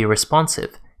producers will be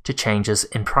responsive to changes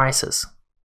in prices.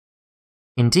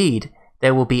 Indeed,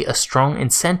 there will be a strong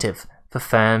incentive for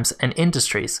firms and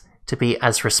industries to be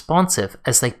as responsive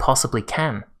as they possibly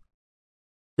can.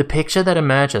 The picture that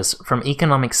emerges from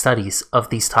economic studies of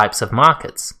these types of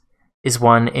markets is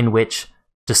one in which,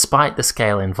 despite the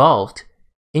scale involved,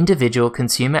 individual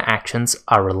consumer actions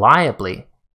are reliably,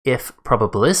 if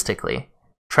probabilistically,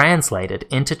 translated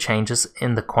into changes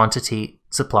in the quantity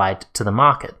supplied to the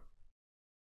market.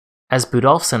 As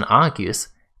Budolfson argues,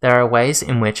 there are ways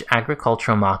in which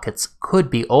agricultural markets could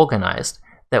be organized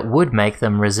that would make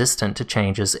them resistant to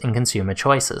changes in consumer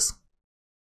choices.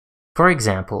 For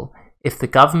example, if the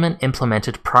government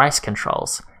implemented price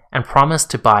controls and promised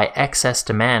to buy excess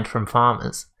demand from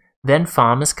farmers, then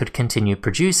farmers could continue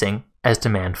producing as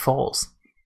demand falls.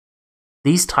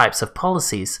 These types of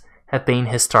policies have been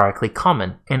historically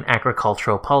common in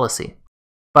agricultural policy,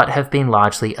 but have been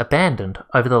largely abandoned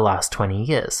over the last 20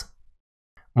 years.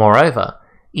 Moreover,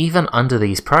 even under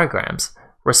these programs,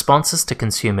 responses to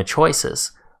consumer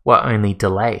choices were only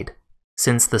delayed,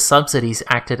 since the subsidies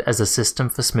acted as a system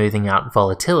for smoothing out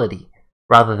volatility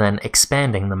rather than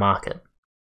expanding the market.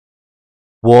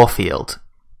 Warfield,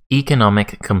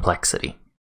 economic complexity.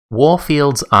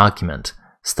 Warfield's argument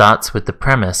starts with the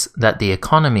premise that the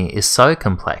economy is so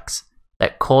complex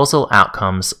that causal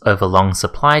outcomes over long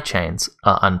supply chains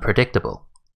are unpredictable.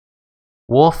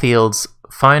 Warfield's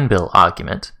phone bill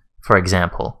argument, for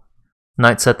example,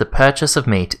 notes that the purchase of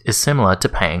meat is similar to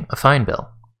paying a phone bill.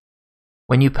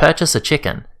 When you purchase a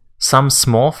chicken, some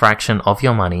small fraction of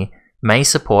your money may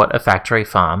support a factory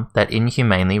farm that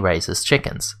inhumanely raises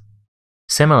chickens.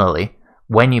 Similarly,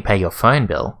 when you pay your phone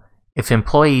bill, if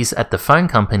employees at the phone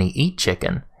company eat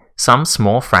chicken, some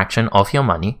small fraction of your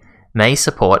money may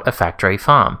support a factory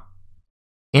farm.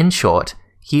 In short,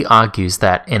 he argues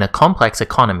that in a complex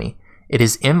economy, it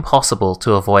is impossible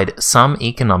to avoid some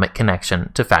economic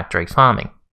connection to factory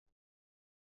farming.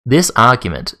 This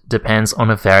argument depends on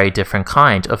a very different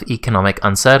kind of economic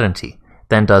uncertainty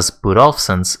than does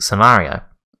Budolfson's scenario,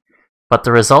 but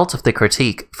the result of the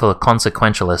critique for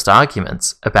consequentialist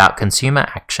arguments about consumer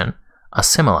action are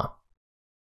similar.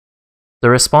 The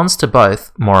response to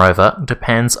both, moreover,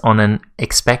 depends on an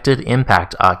expected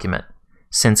impact argument,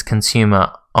 since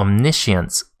consumer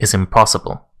omniscience is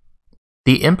impossible.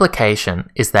 The implication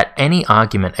is that any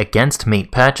argument against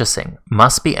meat purchasing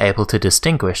must be able to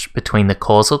distinguish between the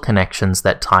causal connections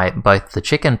that tie both the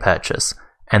chicken purchase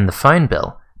and the phone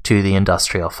bill to the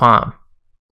industrial farm.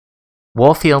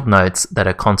 Warfield notes that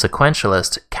a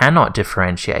consequentialist cannot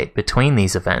differentiate between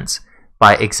these events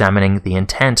by examining the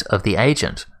intent of the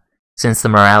agent, since the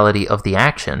morality of the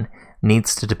action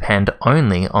needs to depend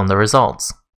only on the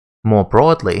results. More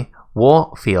broadly,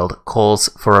 Warfield calls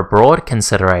for a broad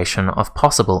consideration of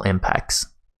possible impacts.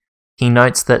 He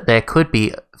notes that there could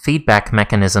be feedback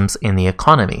mechanisms in the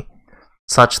economy,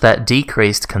 such that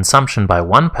decreased consumption by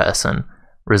one person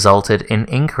resulted in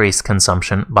increased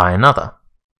consumption by another.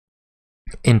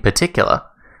 In particular,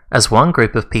 as one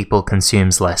group of people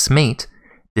consumes less meat,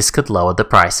 this could lower the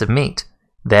price of meat,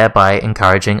 thereby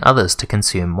encouraging others to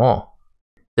consume more.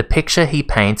 The picture he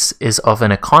paints is of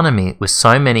an economy with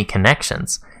so many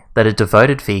connections that a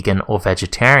devoted vegan or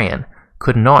vegetarian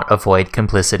could not avoid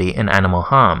complicity in animal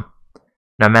harm,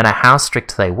 no matter how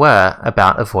strict they were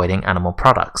about avoiding animal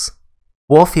products.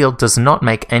 Warfield does not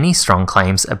make any strong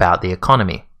claims about the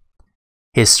economy.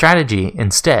 His strategy,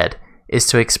 instead, is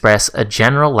to express a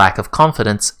general lack of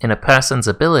confidence in a person's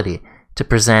ability to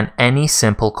present any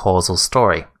simple causal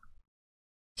story.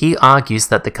 He argues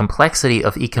that the complexity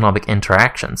of economic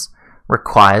interactions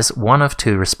requires one of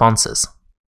two responses.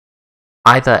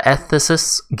 Either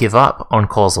ethicists give up on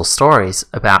causal stories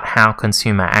about how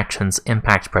consumer actions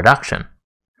impact production,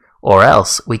 or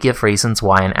else we give reasons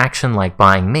why an action like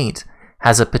buying meat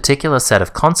has a particular set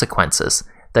of consequences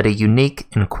that are unique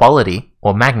in quality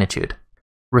or magnitude.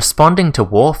 Responding to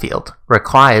Warfield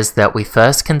requires that we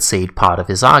first concede part of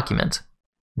his argument.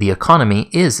 The economy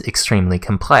is extremely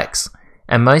complex,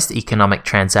 and most economic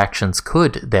transactions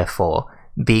could, therefore,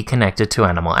 be connected to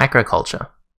animal agriculture.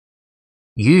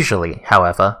 Usually,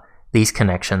 however, these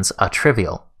connections are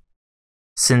trivial.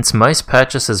 Since most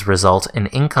purchases result in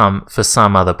income for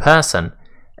some other person,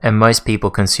 and most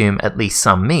people consume at least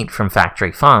some meat from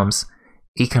factory farms,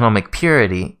 economic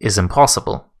purity is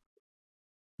impossible.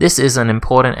 This is an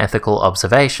important ethical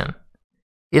observation.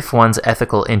 If one's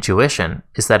ethical intuition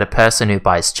is that a person who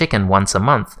buys chicken once a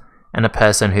month and a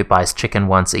person who buys chicken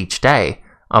once each day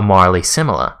are morally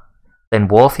similar, then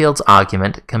Warfield's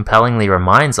argument compellingly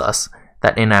reminds us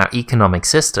that in our economic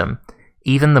system,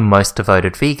 even the most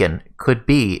devoted vegan could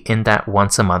be in that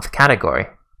once-a-month category.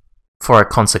 For a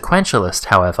consequentialist,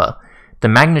 however, the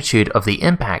magnitude of the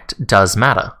impact does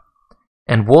matter,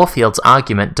 and Warfield's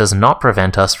argument does not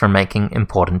prevent us from making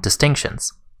important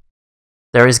distinctions.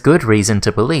 There is good reason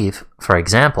to believe, for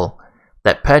example,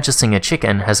 that purchasing a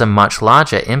chicken has a much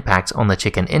larger impact on the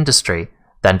chicken industry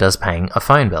than does paying a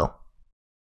phone bill.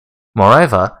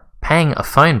 Moreover, paying a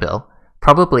phone bill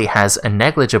probably has a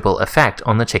negligible effect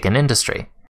on the chicken industry,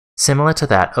 similar to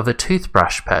that of a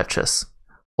toothbrush purchase,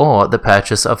 or the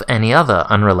purchase of any other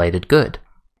unrelated good.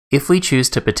 If we choose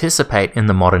to participate in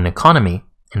the modern economy,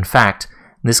 in fact,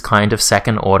 this kind of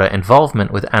second-order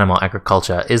involvement with animal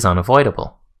agriculture is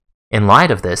unavoidable. In light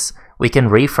of this, we can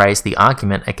rephrase the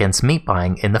argument against meat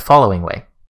buying in the following way.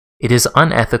 It is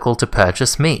unethical to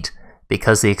purchase meat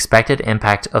because the expected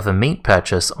impact of a meat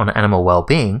purchase on animal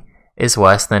well-being is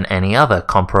worse than any other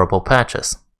comparable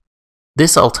purchase.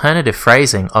 This alternative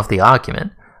phrasing of the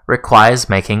argument requires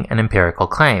making an empirical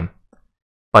claim.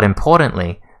 But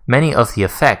importantly, many of the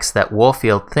effects that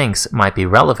Warfield thinks might be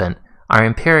relevant are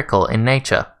empirical in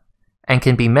nature, and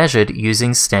can be measured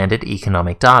using standard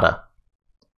economic data.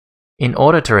 In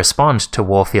order to respond to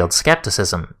Warfield's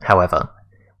skepticism, however,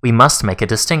 we must make a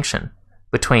distinction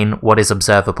between what is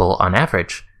observable on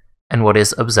average and what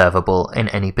is observable in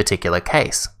any particular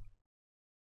case.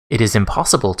 It is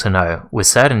impossible to know with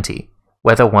certainty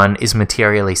whether one is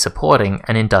materially supporting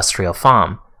an industrial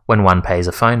farm when one pays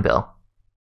a phone bill.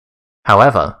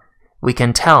 However, we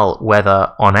can tell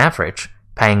whether, on average,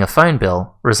 paying a phone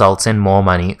bill results in more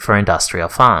money for industrial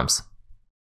farms.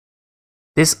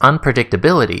 This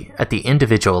unpredictability at the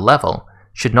individual level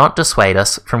should not dissuade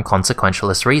us from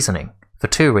consequentialist reasoning, for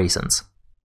two reasons.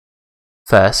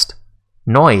 First,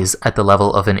 noise at the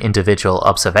level of an individual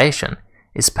observation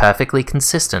is perfectly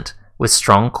consistent with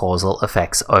strong causal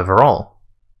effects overall.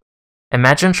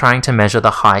 Imagine trying to measure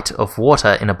the height of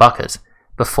water in a bucket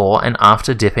before and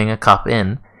after dipping a cup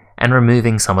in and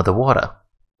removing some of the water.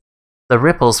 The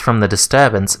ripples from the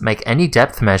disturbance make any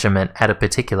depth measurement at a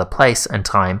particular place and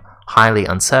time highly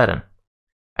uncertain,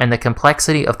 and the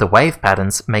complexity of the wave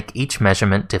patterns make each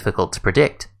measurement difficult to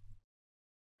predict.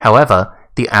 However,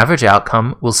 the average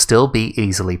outcome will still be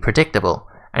easily predictable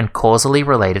and causally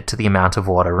related to the amount of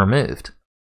water removed.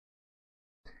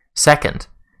 Second,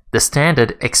 the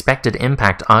standard expected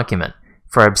impact argument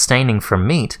for abstaining from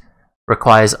meat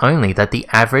requires only that the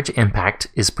average impact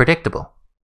is predictable.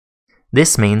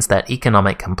 This means that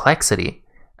economic complexity,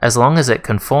 as long as it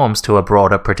conforms to a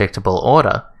broader predictable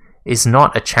order, is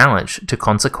not a challenge to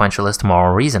consequentialist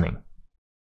moral reasoning.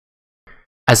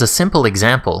 As a simple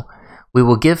example, we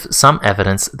will give some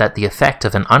evidence that the effect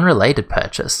of an unrelated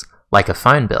purchase, like a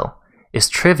phone bill, is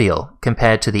trivial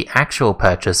compared to the actual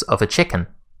purchase of a chicken.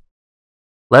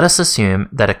 Let us assume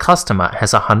that a customer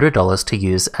has $100 to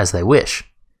use as they wish,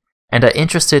 and are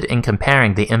interested in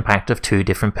comparing the impact of two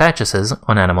different purchases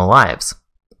on animal lives.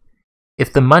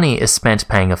 If the money is spent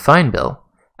paying a phone bill,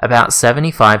 about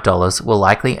 $75 will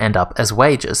likely end up as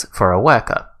wages for a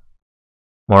worker.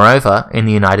 Moreover, in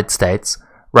the United States,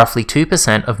 roughly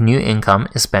 2% of new income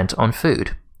is spent on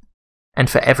food. And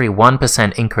for every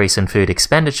 1% increase in food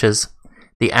expenditures,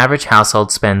 the average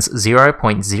household spends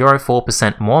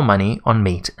 0.04% more money on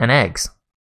meat and eggs.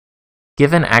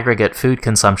 Given aggregate food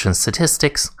consumption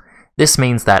statistics, this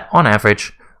means that, on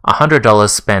average, $100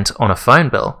 spent on a phone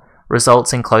bill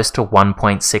results in close to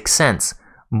 1.6 cents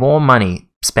more money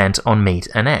spent on meat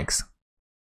and eggs.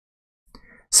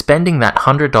 Spending that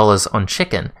 $100 on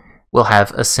chicken will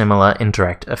have a similar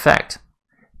indirect effect,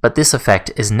 but this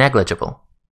effect is negligible.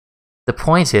 The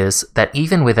point is that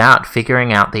even without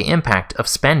figuring out the impact of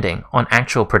spending on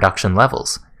actual production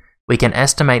levels, we can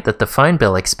estimate that the phone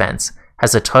bill expense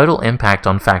has a total impact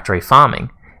on factory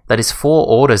farming that is 4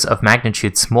 orders of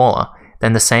magnitude smaller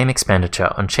than the same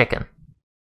expenditure on chicken.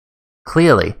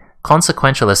 Clearly,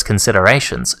 consequentialist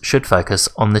considerations should focus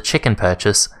on the chicken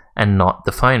purchase and not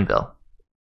the phone bill.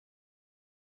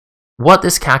 What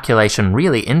this calculation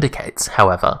really indicates,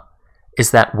 however,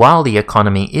 is that while the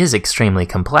economy is extremely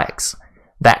complex,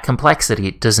 that complexity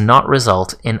does not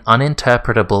result in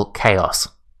uninterpretable chaos.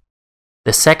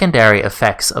 The secondary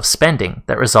effects of spending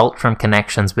that result from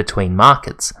connections between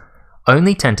markets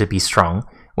only tend to be strong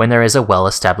when there is a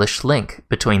well-established link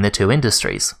between the two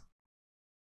industries.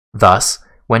 Thus,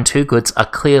 when two goods are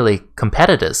clearly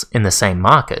competitors in the same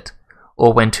market,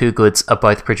 or when two goods are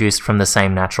both produced from the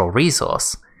same natural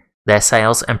resource, their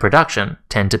sales and production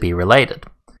tend to be related.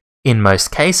 In most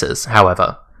cases,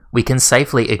 however, we can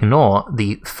safely ignore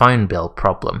the phone bill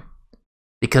problem,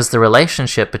 because the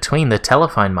relationship between the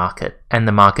telephone market and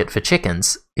the market for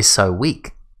chickens is so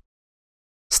weak.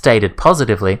 Stated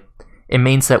positively, it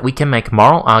means that we can make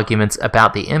moral arguments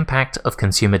about the impact of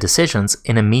consumer decisions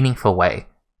in a meaningful way,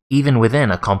 even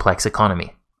within a complex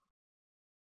economy.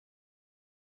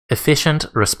 Efficient,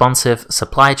 responsive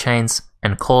supply chains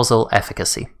and causal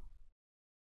efficacy.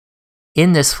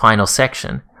 In this final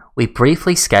section, we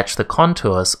briefly sketch the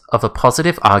contours of a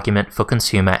positive argument for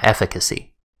consumer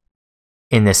efficacy.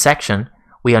 In this section,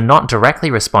 we are not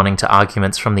directly responding to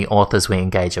arguments from the authors we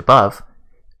engage above,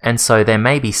 and so there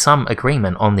may be some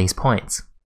agreement on these points.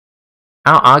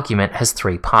 Our argument has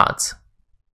 3 parts.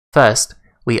 First,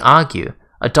 we argue,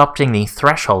 adopting the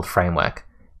threshold framework,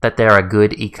 that there are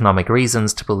good economic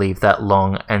reasons to believe that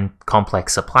long and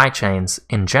complex supply chains,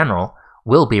 in general,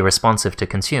 will be responsive to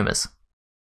consumers.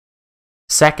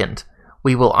 Second,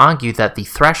 we will argue that the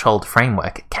threshold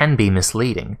framework can be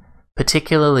misleading,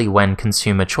 particularly when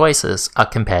consumer choices are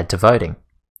compared to voting.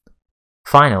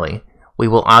 Finally, we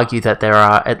will argue that there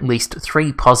are at least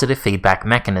 3 positive feedback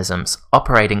mechanisms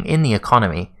operating in the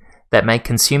economy that make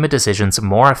consumer decisions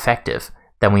more effective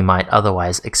than we might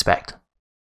otherwise expect.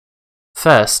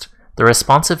 First, the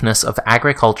responsiveness of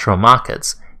agricultural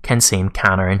markets can seem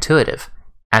counterintuitive,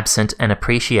 absent an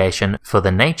appreciation for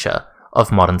the nature of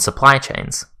modern supply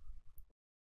chains.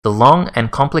 The long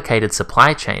and complicated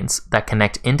supply chains that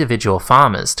connect individual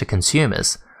farmers to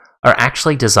consumers are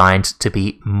actually designed to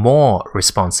be more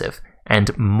responsive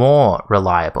and more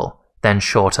reliable than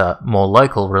shorter, more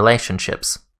local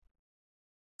relationships.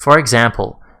 For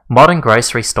example, modern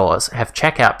grocery stores have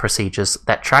checkout procedures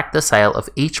that track the sale of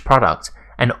each product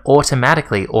and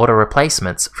automatically order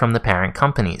replacements from the parent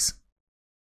companies.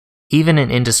 Even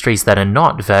in industries that are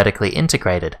not vertically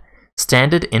integrated,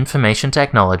 standard information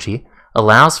technology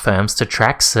allows firms to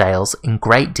track sales in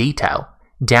great detail,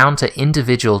 down to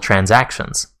individual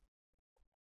transactions.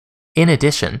 In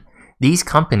addition, these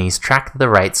companies track the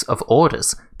rates of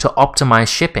orders to optimize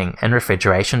shipping and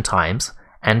refrigeration times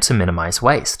and to minimize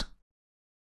waste.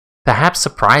 Perhaps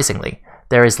surprisingly,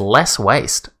 there is less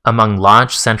waste among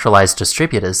large centralized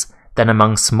distributors than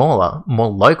among smaller, more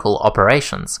local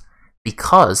operations,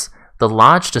 because the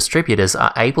large distributors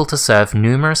are able to serve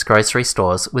numerous grocery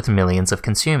stores with millions of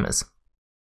consumers.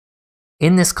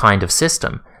 In this kind of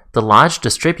system, the large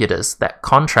distributors that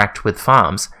contract with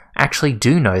farms actually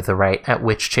do know the rate at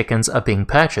which chickens are being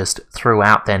purchased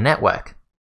throughout their network.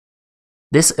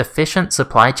 This efficient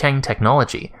supply chain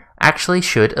technology actually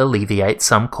should alleviate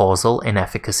some causal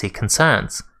inefficacy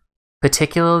concerns,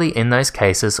 particularly in those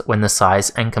cases when the size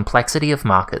and complexity of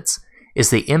markets is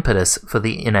the impetus for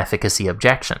the inefficacy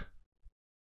objection.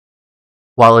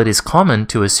 While it is common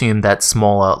to assume that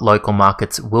smaller local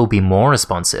markets will be more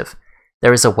responsive,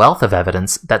 there is a wealth of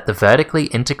evidence that the vertically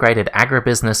integrated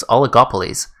agribusiness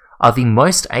oligopolies are the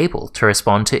most able to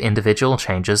respond to individual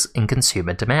changes in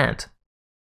consumer demand.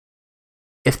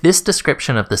 If this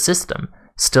description of the system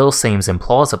still seems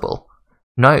implausible,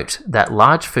 note that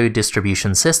large food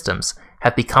distribution systems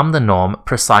have become the norm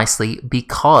precisely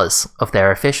because of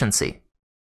their efficiency.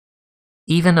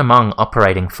 Even among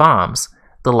operating farms,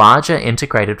 the larger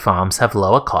integrated farms have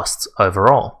lower costs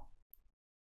overall.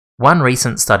 One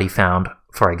recent study found,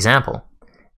 for example,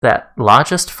 that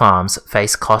largest farms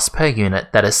face costs per unit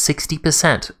that are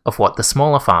 60% of what the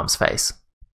smaller farms face.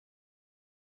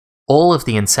 All of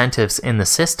the incentives in the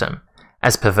system,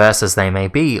 as perverse as they may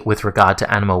be with regard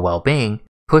to animal well-being,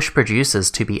 push producers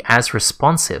to be as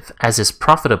responsive as is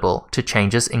profitable to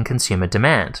changes in consumer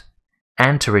demand,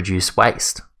 and to reduce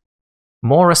waste.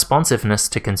 More responsiveness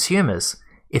to consumers,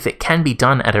 if it can be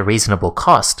done at a reasonable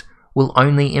cost, will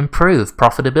only improve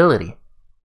profitability.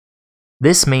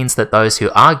 This means that those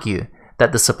who argue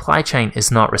that the supply chain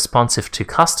is not responsive to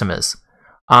customers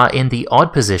are in the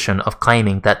odd position of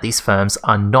claiming that these firms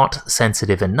are not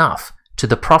sensitive enough to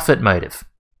the profit motive,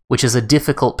 which is a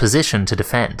difficult position to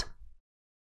defend.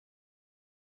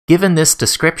 Given this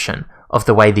description of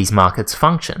the way these markets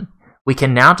function, we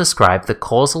can now describe the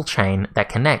causal chain that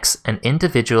connects an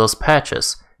individual's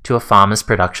purchase to a farmer's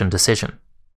production decision.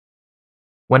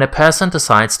 When a person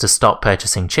decides to stop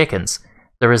purchasing chickens,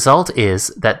 the result is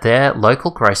that their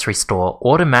local grocery store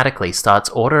automatically starts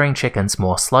ordering chickens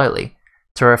more slowly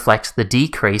to reflect the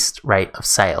decreased rate of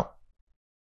sale.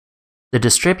 The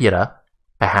distributor,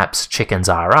 perhaps Chickens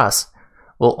R Us,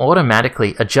 will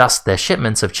automatically adjust their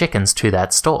shipments of chickens to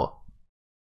that store.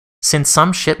 Since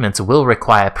some shipments will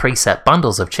require preset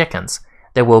bundles of chickens,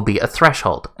 there will be a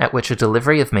threshold at which a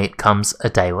delivery of meat comes a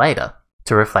day later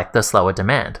to reflect the slower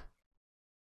demand.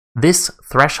 This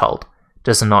threshold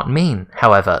does not mean,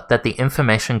 however, that the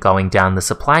information going down the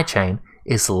supply chain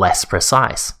is less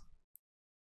precise.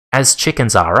 As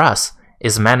Chickens R Us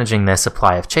is managing their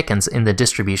supply of chickens in the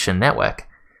distribution network,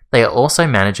 they are also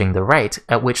managing the rate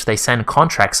at which they send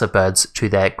contracts of birds to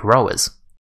their growers,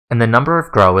 and the number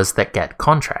of growers that get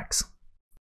contracts.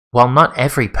 While not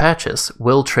every purchase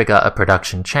will trigger a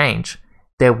production change,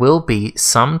 there will be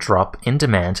some drop in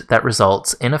demand that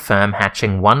results in a firm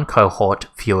hatching one cohort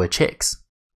fewer chicks,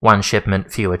 one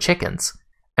shipment fewer chickens,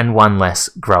 and one less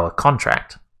grower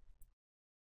contract.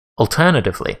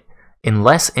 Alternatively, in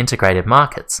less integrated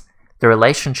markets, the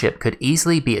relationship could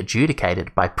easily be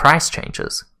adjudicated by price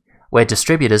changes, where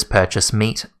distributors purchase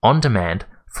meat on demand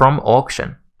from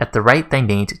auction at the rate they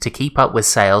need to keep up with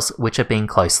sales which are being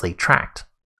closely tracked.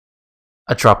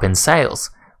 A drop in sales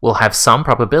will have some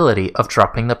probability of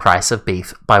dropping the price of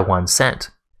beef by 1 cent,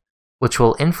 which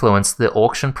will influence the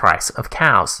auction price of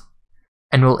cows,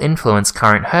 and will influence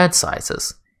current herd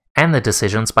sizes and the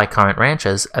decisions by current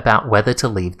ranchers about whether to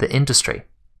leave the industry.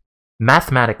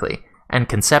 Mathematically and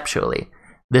conceptually,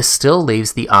 this still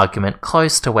leaves the argument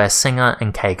close to where Singer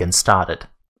and Kagan started.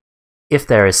 If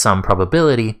there is some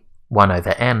probability, 1 over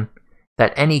n,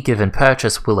 that any given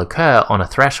purchase will occur on a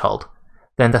threshold,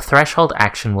 then the threshold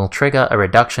action will trigger a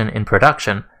reduction in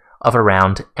production of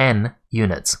around n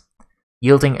units,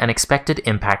 yielding an expected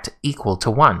impact equal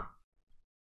to 1.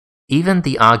 Even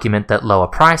the argument that lower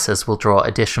prices will draw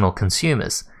additional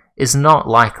consumers is not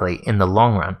likely in the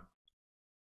long run.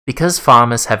 Because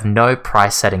farmers have no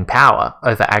price-setting power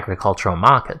over agricultural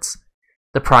markets,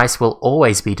 the price will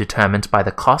always be determined by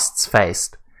the costs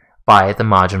faced by the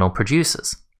marginal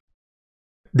producers.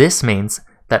 This means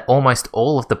that almost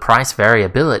all of the price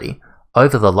variability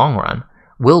over the long run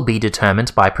will be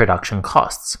determined by production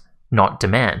costs, not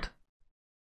demand.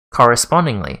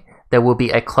 Correspondingly, there will be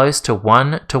a close to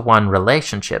 1-to-1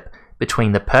 relationship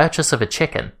between the purchase of a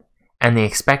chicken and the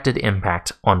expected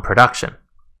impact on production.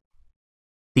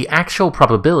 The actual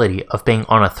probability of being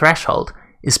on a threshold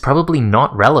is probably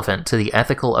not relevant to the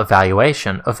ethical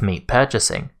evaluation of meat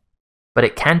purchasing, but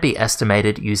it can be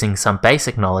estimated using some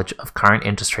basic knowledge of current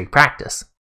industry practice.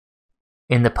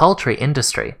 In the poultry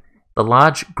industry, the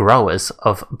large growers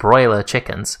of broiler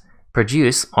chickens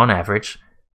produce, on average,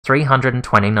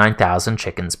 329,000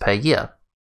 chickens per year.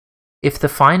 If the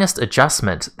finest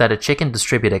adjustment that a chicken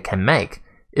distributor can make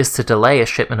is to delay a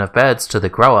shipment of birds to the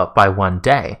grower by 1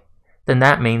 day, then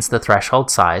that means the threshold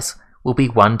size will be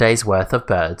 1 day's worth of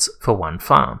birds for one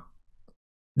farm.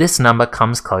 This number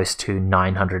comes close to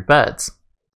 900 birds.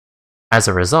 As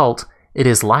a result, it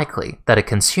is likely that a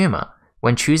consumer,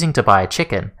 when choosing to buy a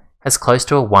chicken, has close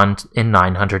to a 1 in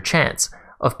 900 chance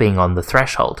of being on the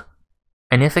threshold.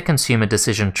 And if a consumer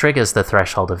decision triggers the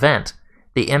threshold event,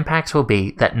 the impact will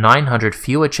be that 900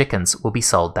 fewer chickens will be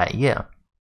sold that year.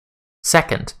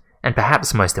 Second, and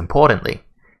perhaps most importantly,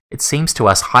 it seems to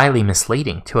us highly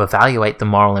misleading to evaluate the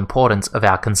moral importance of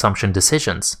our consumption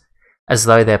decisions, as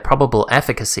though their probable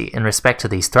efficacy in respect to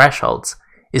these thresholds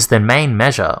is the main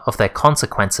measure of their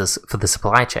consequences for the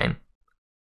supply chain.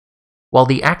 While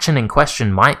the action in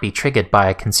question might be triggered by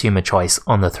a consumer choice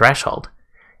on the threshold,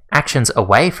 actions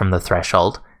away from the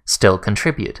threshold still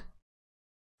contribute.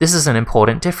 This is an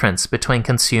important difference between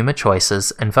consumer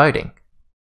choices and voting.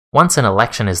 Once an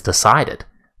election is decided,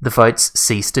 the votes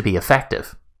cease to be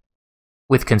effective.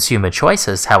 With consumer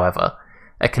choices, however,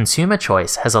 a consumer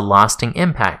choice has a lasting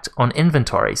impact on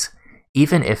inventories,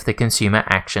 even if the consumer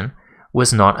action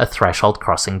was not a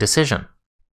threshold-crossing decision.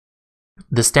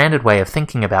 The standard way of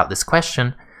thinking about this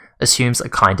question assumes a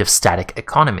kind of static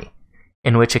economy,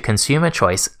 in which a consumer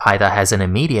choice either has an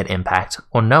immediate impact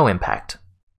or no impact.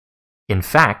 In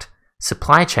fact,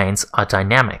 supply chains are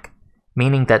dynamic,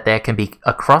 meaning that there can be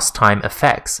across-time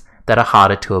effects that are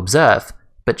harder to observe,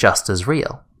 but just as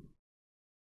real.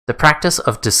 The practice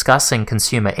of discussing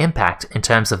consumer impact in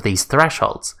terms of these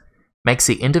thresholds makes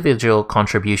the individual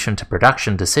contribution to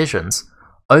production decisions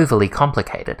overly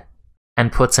complicated,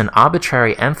 and puts an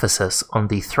arbitrary emphasis on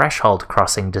the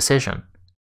threshold-crossing decision,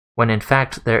 when in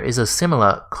fact there is a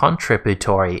similar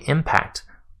contributory impact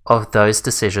of those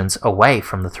decisions away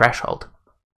from the threshold.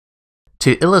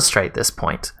 To illustrate this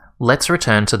point, let's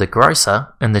return to the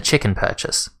grocer and the chicken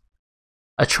purchase.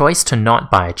 A choice to not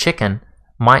buy a chicken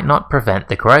might not prevent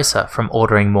the grocer from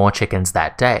ordering more chickens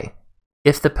that day,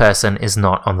 if the person is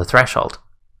not on the threshold.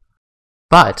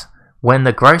 But when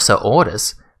the grocer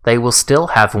orders, they will still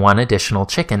have one additional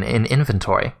chicken in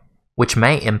inventory, which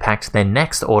may impact their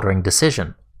next ordering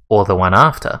decision, or the one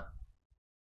after.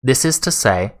 This is to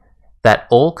say that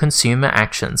all consumer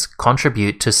actions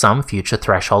contribute to some future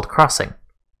threshold crossing.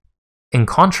 In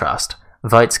contrast,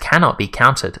 votes cannot be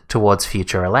counted towards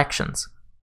future elections.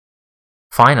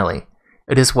 Finally,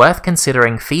 it is worth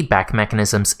considering feedback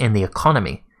mechanisms in the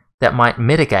economy that might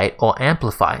mitigate or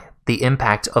amplify the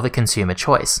impact of a consumer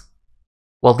choice.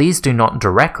 While these do not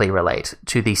directly relate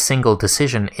to the single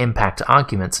decision impact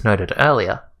arguments noted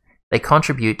earlier, they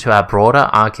contribute to our broader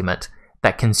argument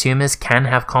that consumers can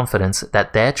have confidence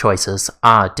that their choices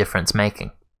are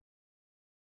difference-making.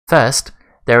 First,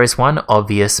 there is one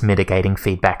obvious mitigating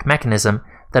feedback mechanism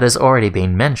that has already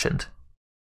been mentioned.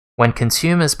 When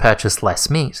consumers purchase less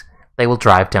meat, they will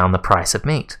drive down the price of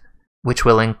meat, which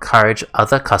will encourage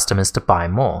other customers to buy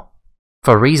more.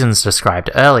 For reasons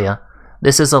described earlier,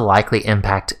 this is a likely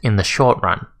impact in the short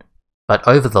run, but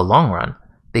over the long run,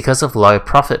 because of low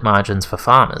profit margins for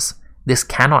farmers, this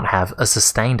cannot have a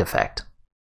sustained effect.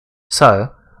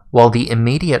 So, while the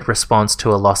immediate response to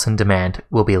a loss in demand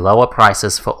will be lower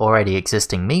prices for already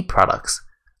existing meat products,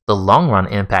 the long-run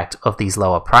impact of these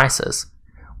lower prices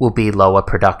will be lower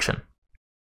production.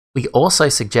 We also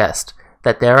suggest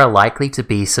that there are likely to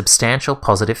be substantial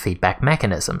positive feedback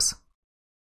mechanisms.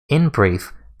 In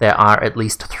brief, there are at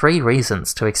least 3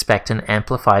 reasons to expect an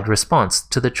amplified response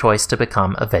to the choice to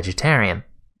become a vegetarian,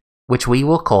 which we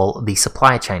will call the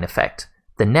supply chain effect,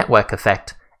 the network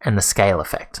effect, and the scale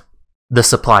effect. The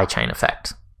supply chain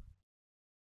effect.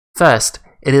 First,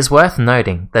 it is worth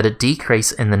noting that a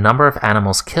decrease in the number of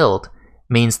animals killed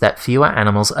means that fewer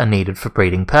animals are needed for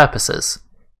breeding purposes,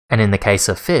 and in the case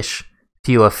of fish,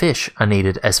 fewer fish are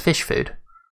needed as fish food.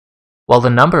 While the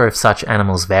number of such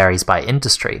animals varies by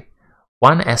industry,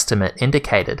 one estimate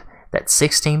indicated that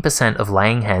 16% of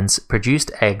laying hens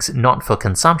produced eggs not for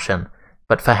consumption,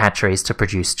 but for hatcheries to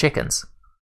produce chickens.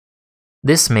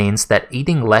 This means that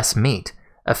eating less meat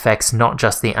affects not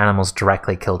just the animals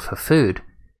directly killed for food,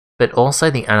 but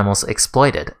also the animals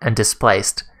exploited and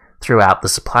displaced throughout the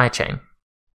supply chain.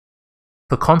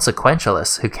 For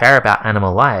consequentialists who care about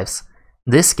animal lives,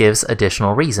 this gives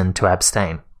additional reason to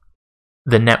abstain.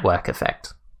 The network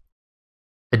effect.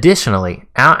 Additionally,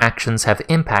 our actions have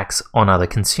impacts on other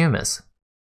consumers.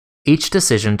 Each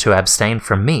decision to abstain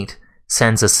from meat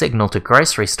sends a signal to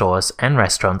grocery stores and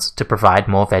restaurants to provide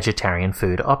more vegetarian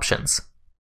food options.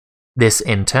 This,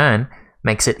 in turn,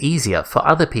 makes it easier for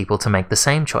other people to make the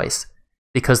same choice,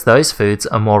 because those foods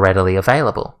are more readily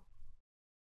available.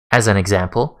 As an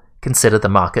example, consider the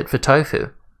market for tofu,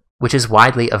 which is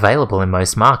widely available in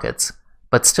most markets,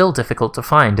 but still difficult to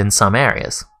find in some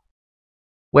areas.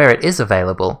 Where it is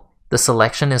available, the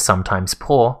selection is sometimes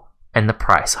poor and the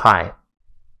price high.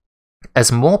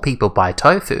 As more people buy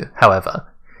tofu,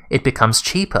 however, it becomes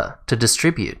cheaper to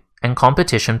distribute and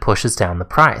competition pushes down the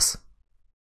price.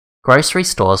 Grocery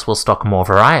stores will stock more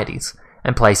varieties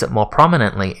and place it more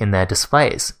prominently in their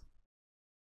displays.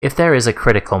 If there is a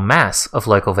critical mass of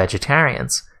local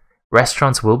vegetarians,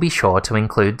 restaurants will be sure to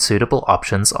include suitable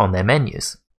options on their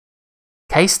menus.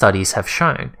 Case studies have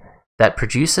shown that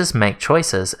producers make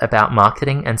choices about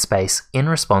marketing and space in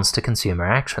response to consumer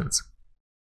actions.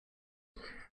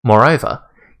 Moreover,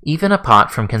 even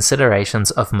apart from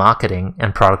considerations of marketing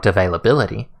and product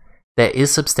availability, there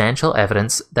is substantial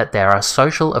evidence that there are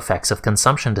social effects of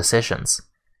consumption decisions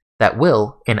that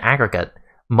will, in aggregate,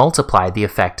 multiply the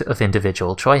effect of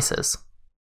individual choices.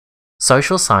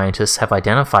 Social scientists have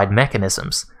identified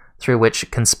mechanisms through which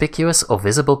conspicuous or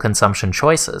visible consumption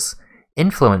choices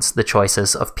influence the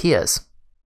choices of peers.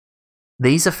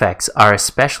 These effects are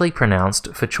especially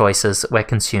pronounced for choices where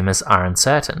consumers are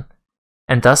uncertain,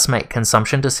 and thus make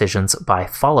consumption decisions by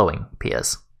following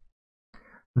peers.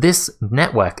 This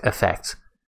network effect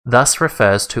thus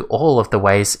refers to all of the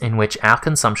ways in which our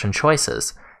consumption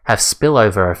choices have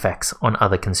spillover effects on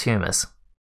other consumers.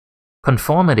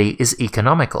 Conformity is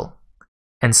economical,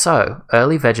 and so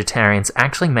early vegetarians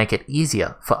actually make it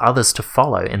easier for others to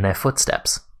follow in their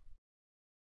footsteps.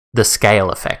 The scale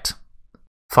effect.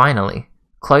 Finally,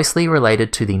 closely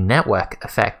related to the network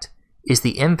effect is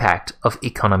the impact of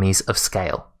economies of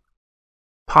scale.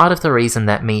 Part of the reason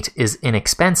that meat is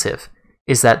inexpensive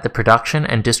is that the production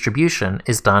and distribution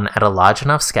is done at a large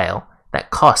enough scale that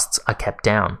costs are kept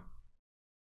down.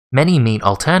 Many meat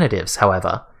alternatives,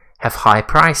 however, have high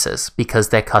prices because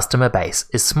their customer base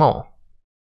is small.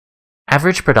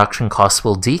 Average production costs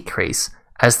will decrease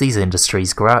as these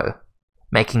industries grow,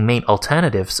 making meat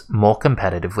alternatives more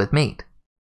competitive with meat.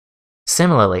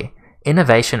 Similarly,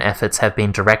 innovation efforts have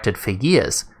been directed for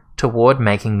years toward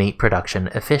making meat production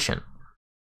efficient,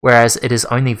 whereas it is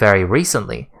only very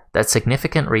recently that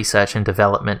significant research and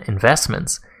development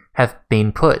investments have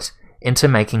been put into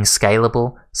making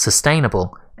scalable,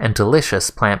 sustainable, and delicious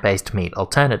plant-based meat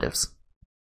alternatives.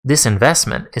 This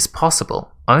investment is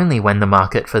possible only when the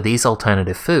market for these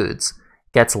alternative foods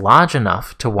gets large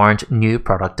enough to warrant new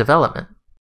product development.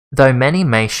 Though many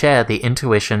may share the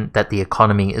intuition that the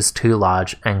economy is too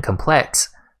large and complex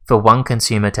for one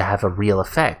consumer to have a real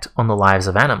effect on the lives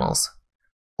of animals,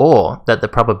 or that the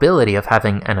probability of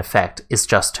having an effect is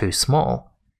just too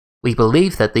small, we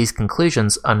believe that these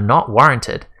conclusions are not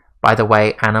warranted by the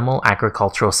way animal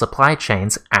agricultural supply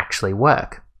chains actually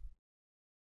work.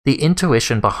 The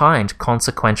intuition behind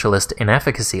consequentialist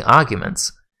inefficacy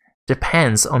arguments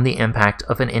depends on the impact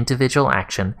of an individual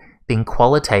action being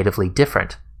qualitatively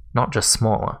different, not just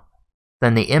smaller,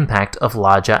 than the impact of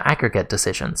larger aggregate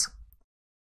decisions.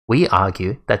 We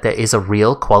argue that there is a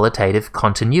real qualitative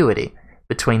continuity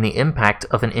between the impact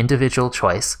of an individual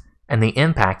choice and the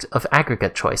impact of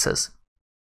aggregate choices.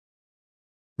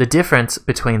 The difference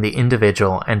between the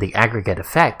individual and the aggregate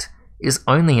effect is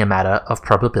only a matter of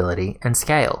probability and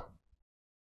scale.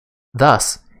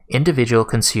 Thus, individual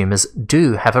consumers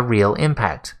do have a real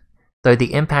impact, though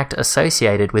the impact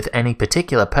associated with any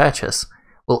particular purchase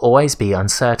will always be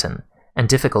uncertain and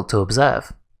difficult to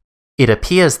observe. It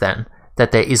appears then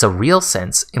that there is a real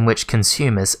sense in which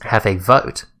consumers have a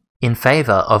vote in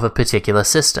favor of a particular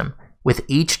system with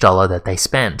each dollar that they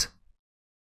spend.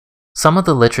 Some of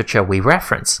the literature we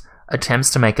reference attempts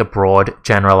to make a broad,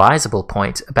 generalizable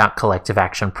point about collective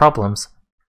action problems,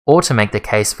 or to make the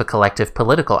case for collective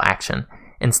political action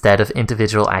instead of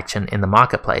individual action in the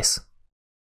marketplace.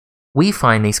 We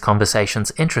find these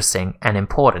conversations interesting and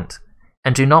important,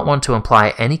 and do not want to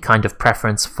imply any kind of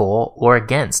preference for or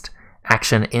against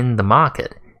action in the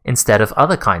market instead of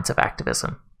other kinds of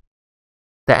activism.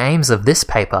 The aims of this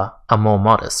paper are more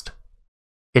modest.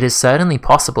 It is certainly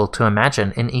possible to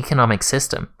imagine an economic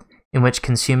system in which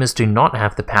consumers do not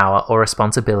have the power or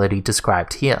responsibility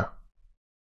described here.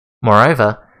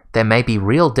 Moreover, there may be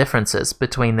real differences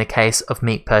between the case of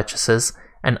meat purchases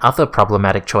and other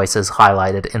problematic choices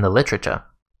highlighted in the literature.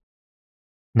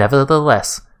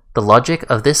 Nevertheless, the logic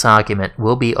of this argument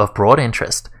will be of broad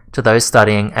interest to those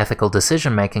studying ethical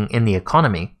decision-making in the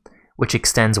economy, which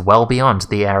extends well beyond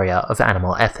the area of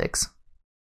animal ethics.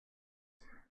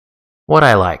 What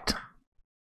I liked.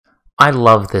 I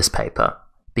love this paper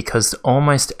because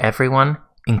almost everyone,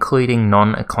 including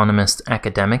non-economist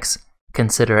academics,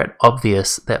 consider it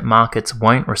obvious that markets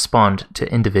won't respond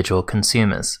to individual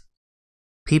consumers.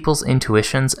 People's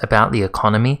intuitions about the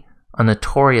economy are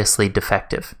notoriously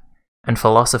defective, and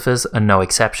philosophers are no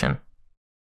exception.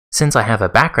 Since I have a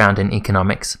background in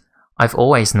economics, I've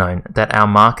always known that our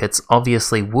markets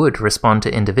obviously would respond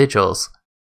to individuals,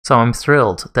 so I'm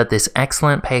thrilled that this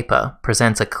excellent paper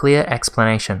presents a clear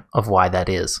explanation of why that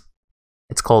is.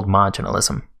 It's called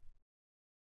marginalism.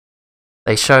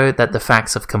 They show that the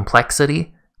facts of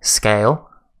complexity, scale,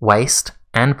 waste,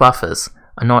 and buffers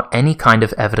are not any kind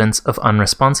of evidence of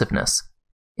unresponsiveness.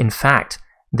 In fact,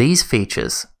 these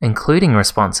features, including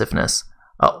responsiveness,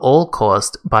 are all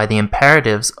caused by the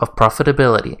imperatives of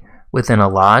profitability within a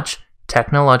large,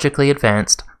 technologically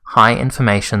advanced,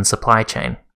 high-information supply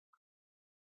chain.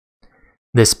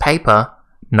 This paper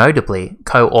notably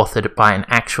co-authored by an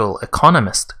actual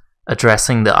economist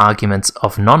addressing the arguments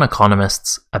of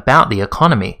non-economists about the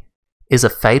economy, is a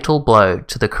fatal blow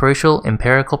to the crucial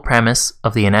empirical premise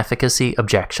of the inefficacy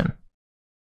objection.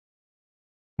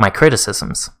 My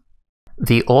criticisms.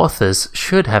 The authors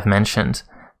should have mentioned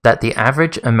that the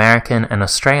average American and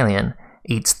Australian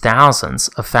eats thousands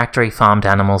of factory-farmed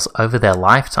animals over their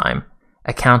lifetime,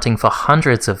 accounting for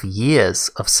hundreds of years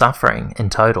of suffering in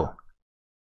total.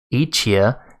 Each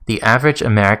year, the average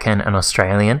American and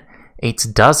Australian eats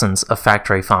dozens of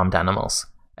factory-farmed animals,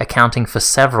 accounting for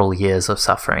several years of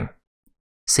suffering.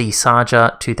 See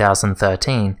Sarja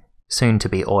 2013, soon to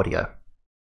be audio.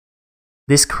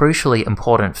 This crucially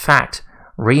important fact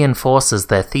reinforces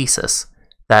their thesis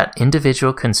that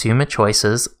individual consumer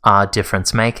choices are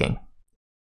difference-making,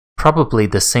 probably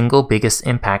the single biggest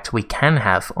impact we can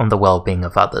have on the well-being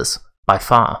of others, by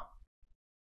far.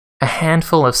 A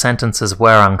handful of sentences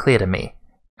were unclear to me,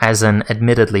 as an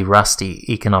admittedly rusty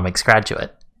economics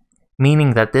graduate,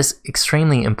 meaning that this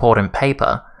extremely important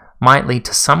paper might lead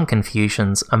to some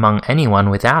confusions among anyone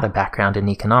without a background in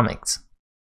economics.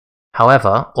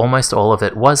 However, almost all of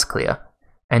it was clear,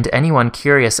 and anyone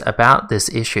curious about this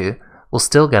issue will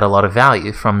still get a lot of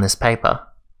value from this paper.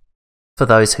 For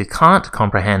those who can't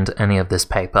comprehend any of this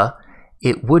paper,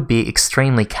 it would be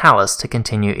extremely callous to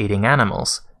continue eating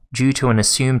animals, due to an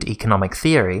assumed economic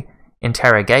theory,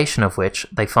 interrogation of which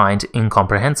they find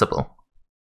incomprehensible.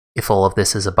 If all of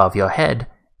this is above your head,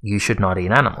 you should not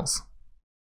eat animals.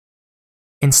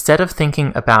 Instead of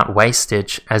thinking about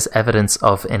wastage as evidence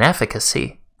of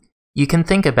inefficacy, you can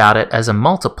think about it as a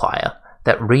multiplier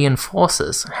that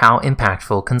reinforces how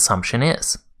impactful consumption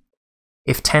is.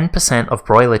 If 10% of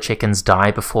broiler chickens die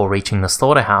before reaching the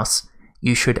slaughterhouse,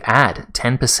 you should add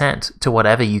 10% to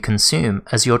whatever you consume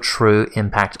as your true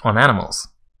impact on animals.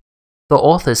 The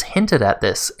authors hinted at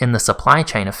this in the supply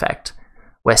chain effect,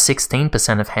 where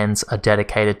 16% of hens are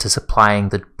dedicated to supplying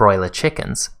the broiler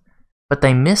chickens, but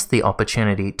they missed the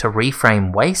opportunity to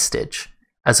reframe wastage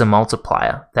as a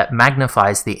multiplier that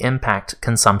magnifies the impact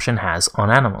consumption has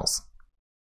on animals.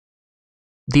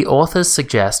 The authors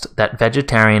suggest that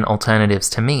vegetarian alternatives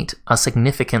to meat are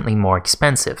significantly more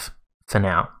expensive, for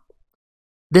now.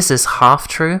 This is half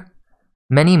true.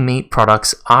 Many meat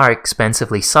products are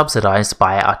expensively subsidized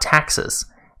by our taxes,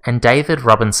 and David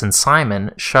Robinson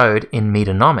Simon showed in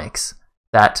Meatonomics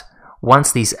that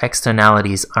once these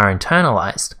externalities are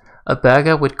internalized, a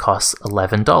burger would cost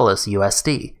 $11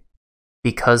 USD,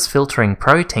 because filtering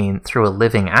protein through a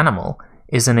living animal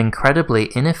is an incredibly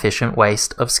inefficient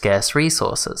waste of scarce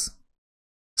resources.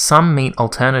 Some meat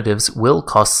alternatives will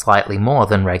cost slightly more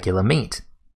than regular meat.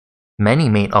 Many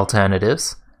meat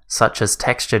alternatives, such as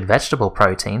textured vegetable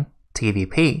protein,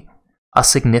 TVP, are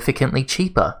significantly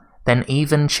cheaper than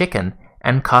even chicken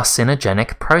and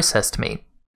carcinogenic processed meat.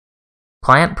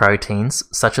 Plant proteins,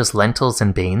 such as lentils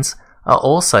and beans, are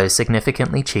also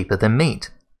significantly cheaper than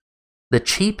meat. The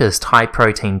cheapest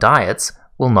high-protein diets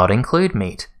will not include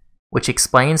meat, which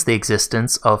explains the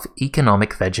existence of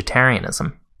economic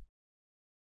vegetarianism.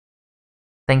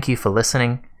 Thank you for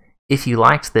listening. If you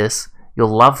liked this,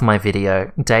 you'll love my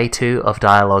video, Day 2 of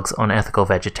Dialogues on Ethical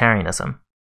Vegetarianism.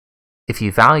 If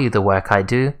you value the work I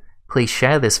do, please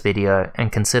share this video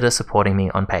and consider supporting me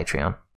on Patreon.